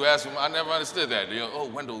 That's what you ask them. I never understood that. Oh,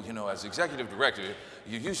 Wendell, as executive director,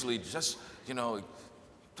 you usually just,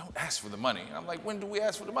 don't ask for the money. And I'm like, when do we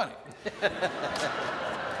ask for the money?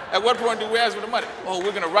 At what point do we ask for the money? Oh,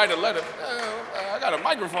 we're going to write a letter. I got a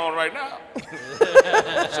microphone right now.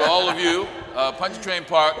 So all of you, Pontchartrain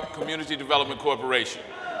Park Community Development Corporation,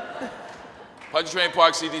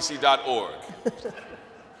 PontchartrainParkCDC.org.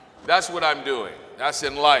 That's what I'm doing. That's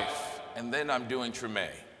in life. And then I'm doing Treme,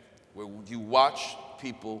 where you watch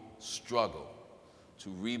people struggle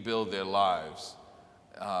to rebuild their lives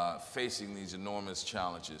facing these enormous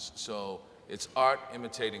challenges. So it's art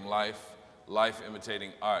imitating life, life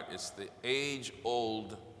imitating art. It's the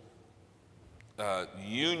age-old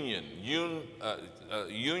union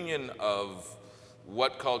of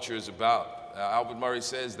what culture is about. Albert Murray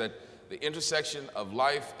says that the intersection of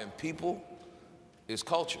life and people is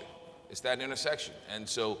culture. It's that intersection. And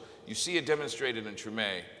so you see it demonstrated in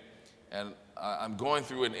Treme, and I'm going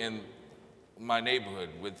through it in my neighborhood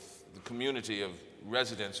with the community of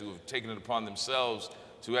residents who have taken it upon themselves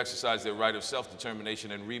to exercise their right of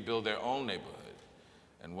self-determination and rebuild their own neighborhood.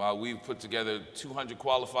 And while we've put together 200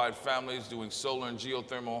 qualified families doing solar and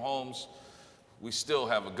geothermal homes, we still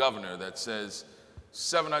have a governor that says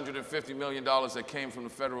 $750 million that came from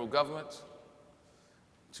the federal government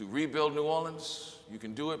to rebuild New Orleans, you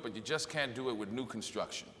can do it, but you just can't do it with new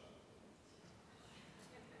construction.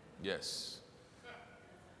 Yes.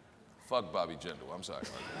 Fuck Bobby Jindal, I'm sorry.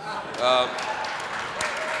 It's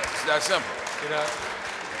that simple. You know,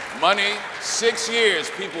 Money, 6 years,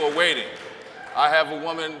 people are waiting. I have a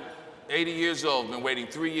woman, 80 years old, been waiting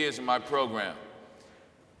 3 years in my program.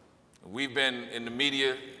 We've been in the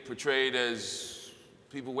media portrayed as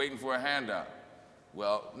people waiting for a handout.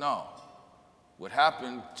 Well, no. What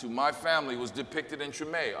happened to my family was depicted in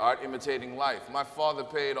Treme, art imitating life. My father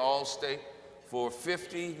paid Allstate for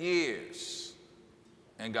 50 years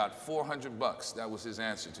and got $400. That was his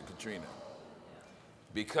answer to Katrina.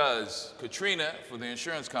 Because Katrina, for the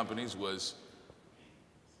insurance companies, was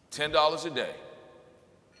 $10 a day.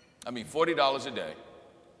 I mean, $40 a day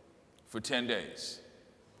for 10 days.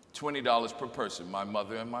 $20 per person, my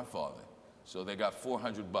mother and my father. So they got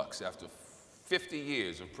 $400 after 50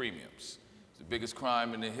 years of premiums. It's the biggest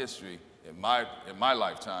crime in the history in my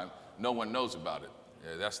lifetime. No one knows about it.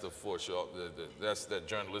 Yeah, that's the that's that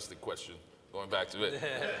journalistic question. Going back to it.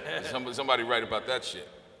 Somebody write about that shit.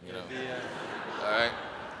 You know. Yeah. All right.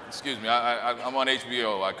 Excuse me. I'm on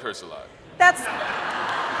HBO. I curse a lot. That's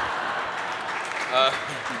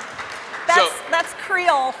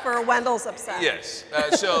Creole for Wendell's upset. Yes.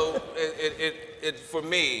 So for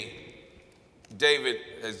me, David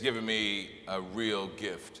has given me a real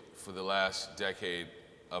gift for the last decade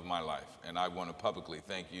of my life, and I want to publicly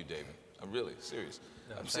thank you, David. I'm really serious.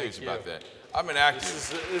 No, I'm serious about that. I'm an actor.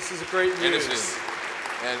 This is a great news.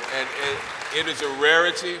 And it is a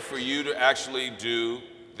rarity for you to actually do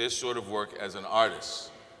this sort of work as an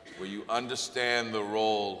artist, where you understand the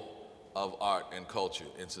role of art and culture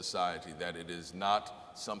in society, that it is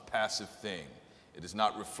not some passive thing. It is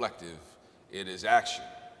not reflective. It is action.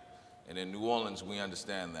 And in New Orleans, we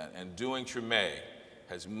understand that. And doing Treme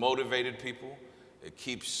has motivated people. It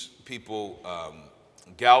keeps people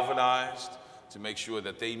galvanized to make sure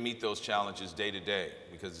that they meet those challenges day to day,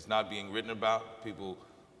 because it's not being written about. People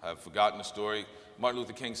have forgotten the story. Martin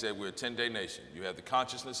Luther King said we're a 10-day nation. You have the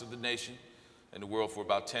consciousness of the nation and the world for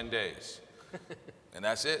about 10 days. And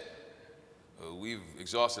that's it. We've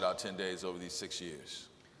exhausted our 10 days over these 6 years.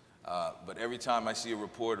 But every time I see a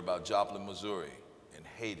report about Joplin, Missouri, and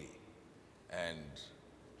Haiti, and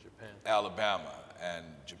Japan, Alabama, and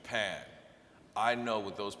Japan, I know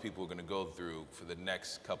what those people are going to go through for the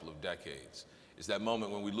next couple of decades. It's that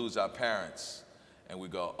moment when we lose our parents and we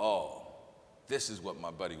go, oh, this is what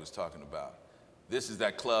my buddy was talking about. This is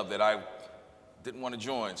that club that I didn't want to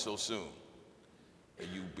join so soon. And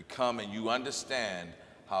you become and you understand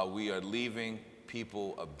how we are leaving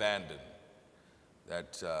people abandoned.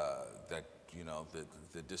 That you know,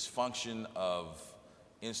 the dysfunction of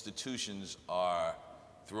institutions are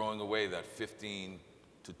throwing away that 15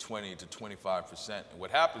 to 20 to 25%. And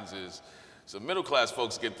what happens is, so middle class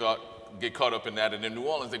folks get caught up in that, and in New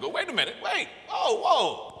Orleans they go, wait a minute, wait,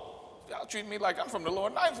 whoa, y'all treat me like I'm from the lower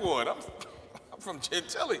Ninth Ward. I'm from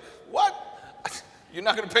Chantilly. What? You're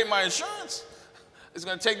not gonna pay my insurance? It's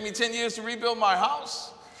gonna take me 10 years to rebuild my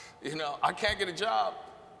house? You know, I can't get a job.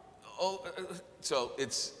 So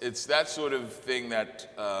it's that sort of thing that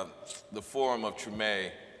the Forum of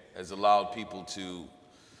Treme has allowed people to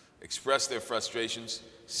express their frustrations,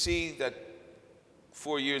 see that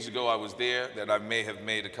 4 years ago I was there, that I may have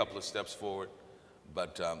made a couple of steps forward,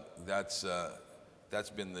 but that's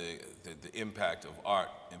been the impact of art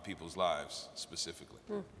in people's lives specifically.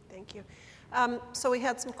 Thank you. So we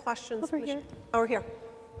had some questions. Over here. Over here.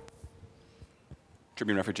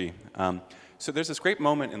 Tribune refugee. So there's this great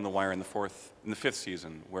moment in The Wire in the fifth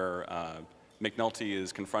season where McNulty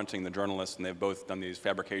is confronting the journalist, and they've both done these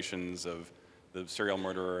fabrications of the serial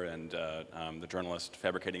murderer and the journalist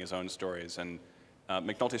fabricating his own stories. And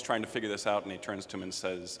McNulty's trying to figure this out, and he turns to him and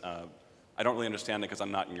says, I don't really understand it because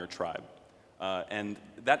I'm not in your tribe. And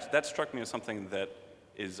that struck me as something that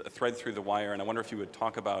is a thread through The Wire, and I wonder if you would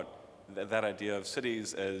talk about that idea of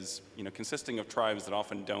cities as, you know, consisting of tribes that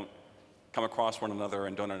often don't come across one another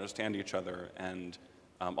and don't understand each other. And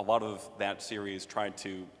a lot of that series tried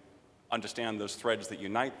to understand those threads that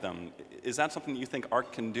unite them. Is that something that you think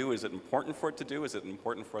art can do? Is it important for it to do? Is it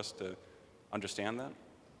important for us to understand that?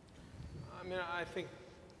 I mean, I think,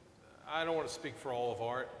 I don't want to speak for all of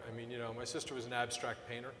art. I mean, you know, my sister was an abstract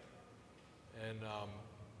painter, and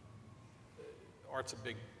art's a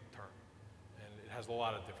big term, and it has a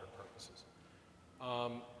lot of different purposes.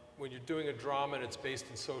 When you're doing a drama and it's based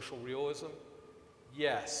in social realism,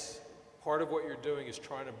 yes, part of what you're doing is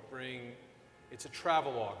trying to bring, it's a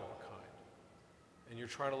travelogue of a kind, and you're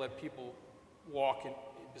trying to let people walk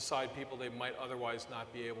beside people they might otherwise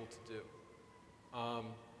not be able to do.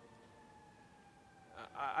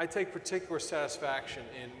 I take particular satisfaction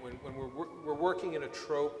in when we're working in a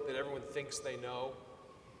trope that everyone thinks they know,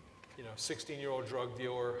 you know, 16-year-old drug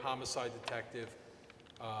dealer, homicide detective,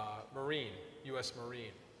 Marine, U.S.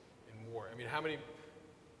 Marine in war. I mean, how many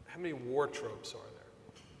war tropes are there?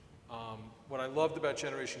 What I loved about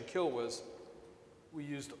Generation Kill was we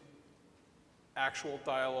used actual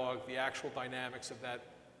dialogue, the actual dynamics of that.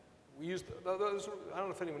 We used those. I don't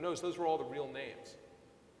know if anyone knows. Those were all the real names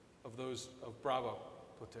of those of Bravo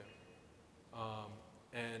platoon,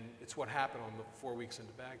 and it's what happened on the 4 weeks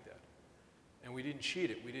into Baghdad. And we didn't cheat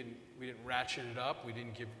it. We didn't ratchet it up. We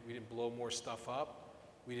didn't blow more stuff up.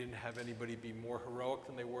 We didn't have anybody be more heroic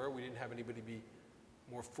than they were. We didn't have anybody be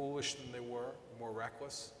more foolish than they were, more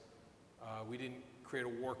reckless. We didn't create a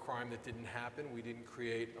war crime that didn't happen. We didn't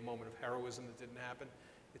create a moment of heroism that didn't happen.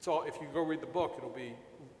 It's all, if you go read the book, it'll be,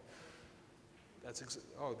 that's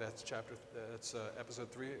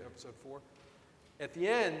episode 3, episode 4. At the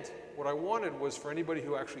end, what I wanted was for anybody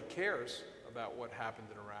who actually cares about what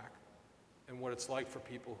happened in Iraq and what it's like for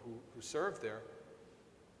people who served there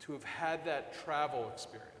to have had that travel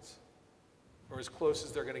experience, or as close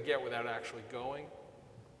as they're going to get without actually going,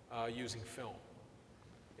 using film.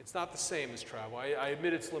 It's not the same as travel. I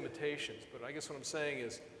admit its limitations, but I guess what I'm saying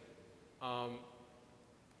is I'm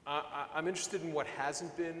interested in what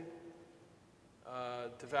hasn't been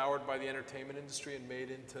devoured by the entertainment industry and made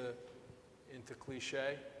into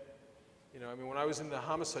cliche. You know, I mean, when I was in the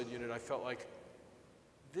homicide unit, I felt like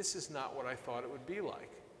this is not what I thought it would be like,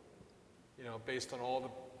 you know, based on all the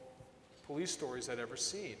police stories I'd ever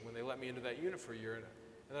seen when they let me into that unit for a year.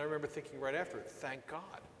 And I remember thinking right after it, thank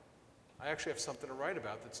God. I actually have something to write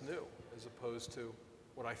about that's new, as opposed to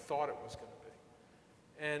what I thought it was going to be.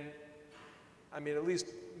 And, I mean, at least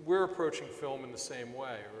we're approaching film in the same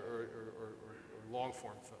way, or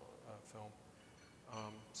long-form film.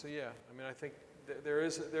 So yeah, I mean, I think there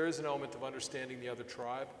is an element of understanding the other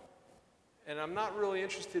tribe. And I'm not really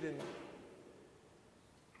interested in,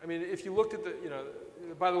 I mean, if you looked at the, you know,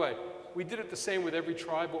 by the way, we did it the same with every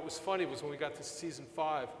tribe. What was funny was when we got to season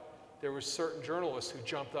 5, there were certain journalists who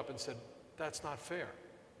jumped up and said, that's not fair.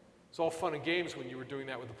 It's all fun and games when you were doing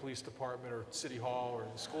that with the police department or city hall or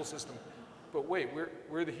the school system. But wait,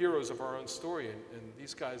 we're the heroes of our own story, and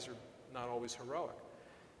these guys are not always heroic.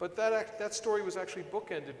 But that story was actually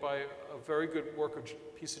bookended by a very good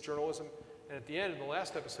piece of journalism. And at the end, in the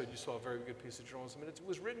last episode, you saw a very good piece of journalism. And it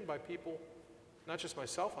was written by people, not just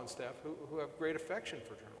myself on staff, who have great affection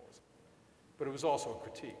for journalism. But it was also a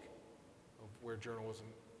critique of where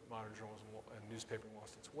journalism, modern journalism, and newspapering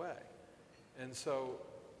lost its way. And so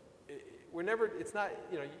it's not,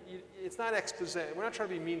 you know, it's not expose. We're not trying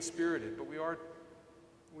to be mean-spirited, but we are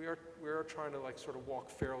trying to, like, sort of walk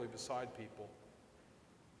fairly beside people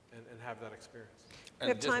and have that experience.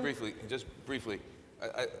 And just briefly,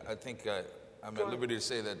 I think I'm at liberty to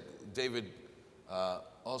say that David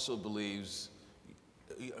also believes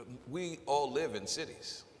we all live in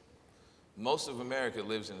cities. Most of America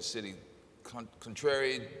lives in a city,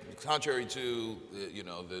 contrary to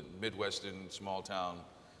the Midwestern small town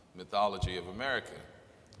mythology of America.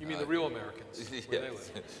 You mean the real Americans? Where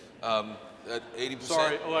Yes. they live. 80%.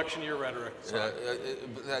 Sorry, election year rhetoric.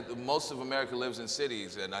 That most of America lives in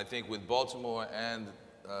cities, and I think with Baltimore and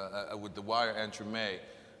with the Wire and Treme,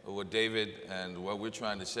 what David and what we're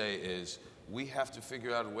trying to say is we have to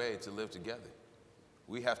figure out a way to live together.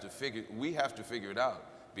 We have to figure it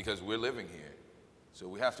out because we're living here, so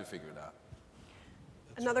we have to figure it out.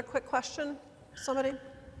 Another quick question, somebody?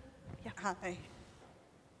 Yeah. Hi.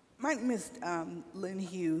 My name is Lynn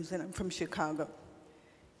Hughes, and I'm from Chicago.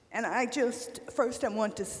 And first I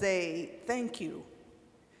want to say thank you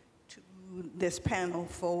to this panel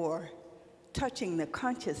for touching the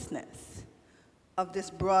consciousness of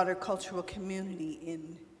this broader cultural community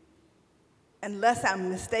unless I'm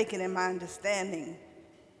mistaken in my understanding,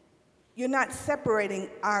 you're not separating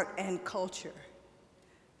art and culture.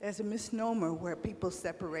 There's a misnomer where people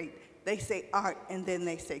separate. They say art and then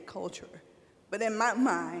they say culture. But in my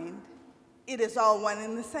mind, it is all one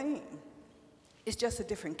and the same. It's just a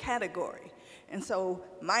different category. And so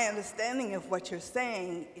my understanding of what you're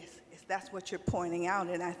saying is that's what you're pointing out,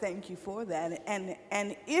 and I thank you for that.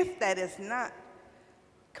 And if that is not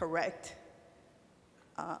correct,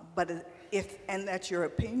 and that's your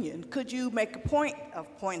opinion, could you make a point of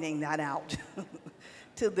pointing that out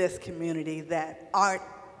to this community, that art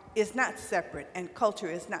is not separate and culture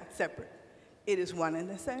is not separate? It is one and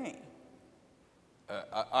the same.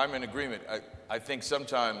 I'm in agreement. I think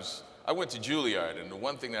sometimes, I went to Juilliard, and the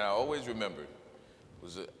one thing that I always remembered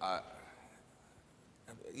was that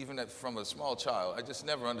even from a small child, I just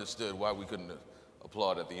never understood why we couldn't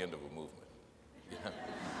applaud at the end of a movement. You know?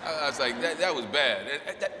 I was like, that was bad.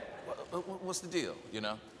 What's the deal, you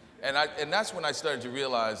know? And that's when I started to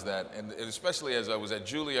realize that, and especially as I was at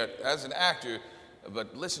Juilliard as an actor,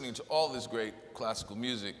 but listening to all this great classical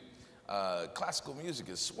music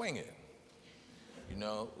is swinging. You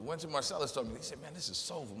know, Wynton Marsalis told me, he said, man, this is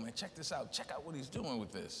soulful, man, check this out. Check out what he's doing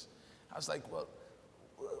with this. I was like, well,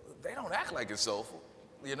 they don't act like it's soulful.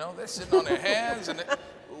 You know, they're sitting on their hands, and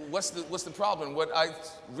what's the problem? What I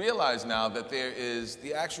realize now, that there is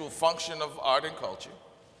the actual function of art and culture,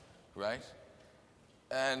 right?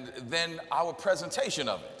 And then our presentation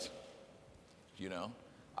of it, you know?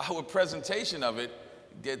 Our presentation of it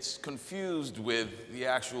gets confused with the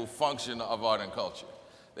actual function of art and culture.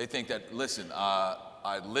 They think that, listen,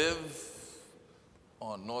 I live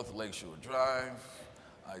on North Lakeshore Drive,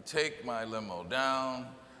 I take my limo down,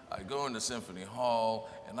 I go into Symphony Hall,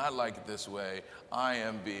 and I like it this way, I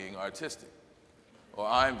am being artistic, or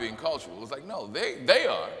I am being cultural. It's like, no, they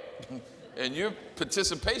are, and your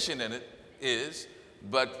participation in it is,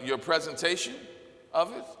 but your presentation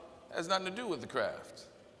of it has nothing to do with the craft,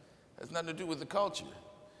 has nothing to do with the culture.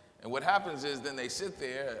 And what happens is then they sit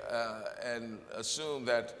there and assume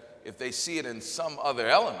that if they see it in some other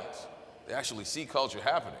element, they actually see culture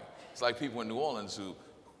happening. It's like people in New Orleans who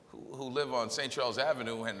live on St. Charles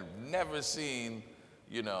Avenue and have never seen,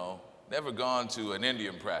 you know, never gone to an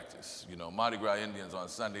Indian practice. You know, Mardi Gras Indians on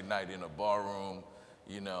Sunday night in a barroom,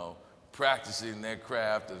 you know, practicing their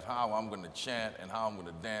craft of how I'm going to chant and how I'm going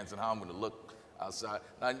to dance and how I'm going to look outside.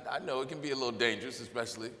 I know it can be a little dangerous,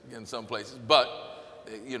 especially in some places, but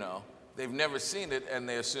you know, they've never seen it, and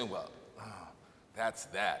they assume, well, that's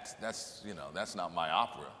not my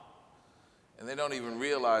opera. And they don't even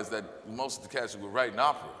realize that most of the cats who were writing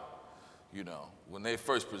opera, you know, when they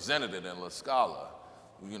first presented it in La Scala,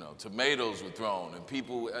 you know, tomatoes were thrown, and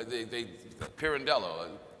people, Pirandello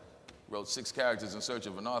wrote 6 characters in search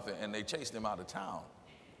of an author, and they chased him out of town,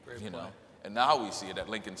 you know. And now we see it at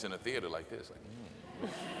Lincoln Center Theater like this,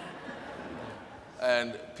 like,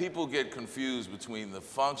 And people get confused between the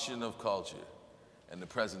function of culture and the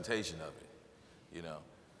presentation of it, you know.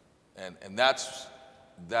 And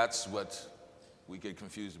that's what we get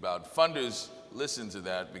confused about. Funders listen to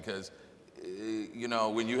that because, you know,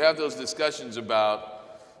 when you have those discussions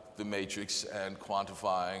about the matrix and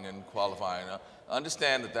quantifying and qualifying,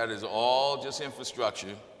 understand that that is all just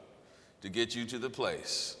infrastructure to get you to the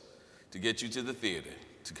place, to get you to the theater,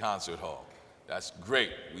 to concert hall. That's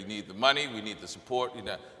great. We need the money, we need the support, you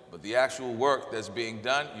know, but the actual work that's being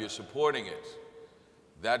done, you're supporting it.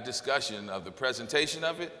 That discussion of the presentation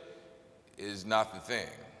of it is not the thing,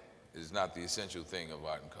 is not the essential thing of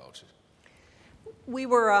art and culture. We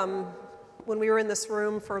were, when we were in this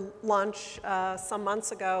room for lunch some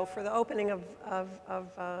months ago for the opening of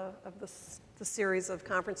the series of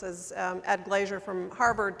conferences, Ed Glazier from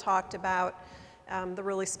Harvard talked about the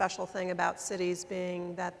really special thing about cities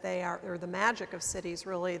being that they are, or the magic of cities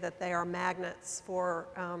really, that they are magnets for,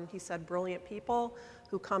 he said, brilliant people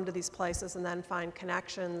who come to these places and then find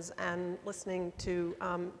connections. And listening to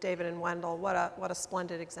David and Wendell, what a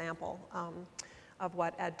splendid example of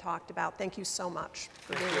what Ed talked about. Thank you so much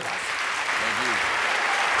for being with us. Thank you.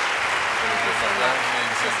 Thank you so much.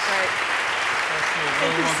 This is great.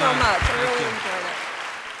 Thank you so much. I really enjoyed it.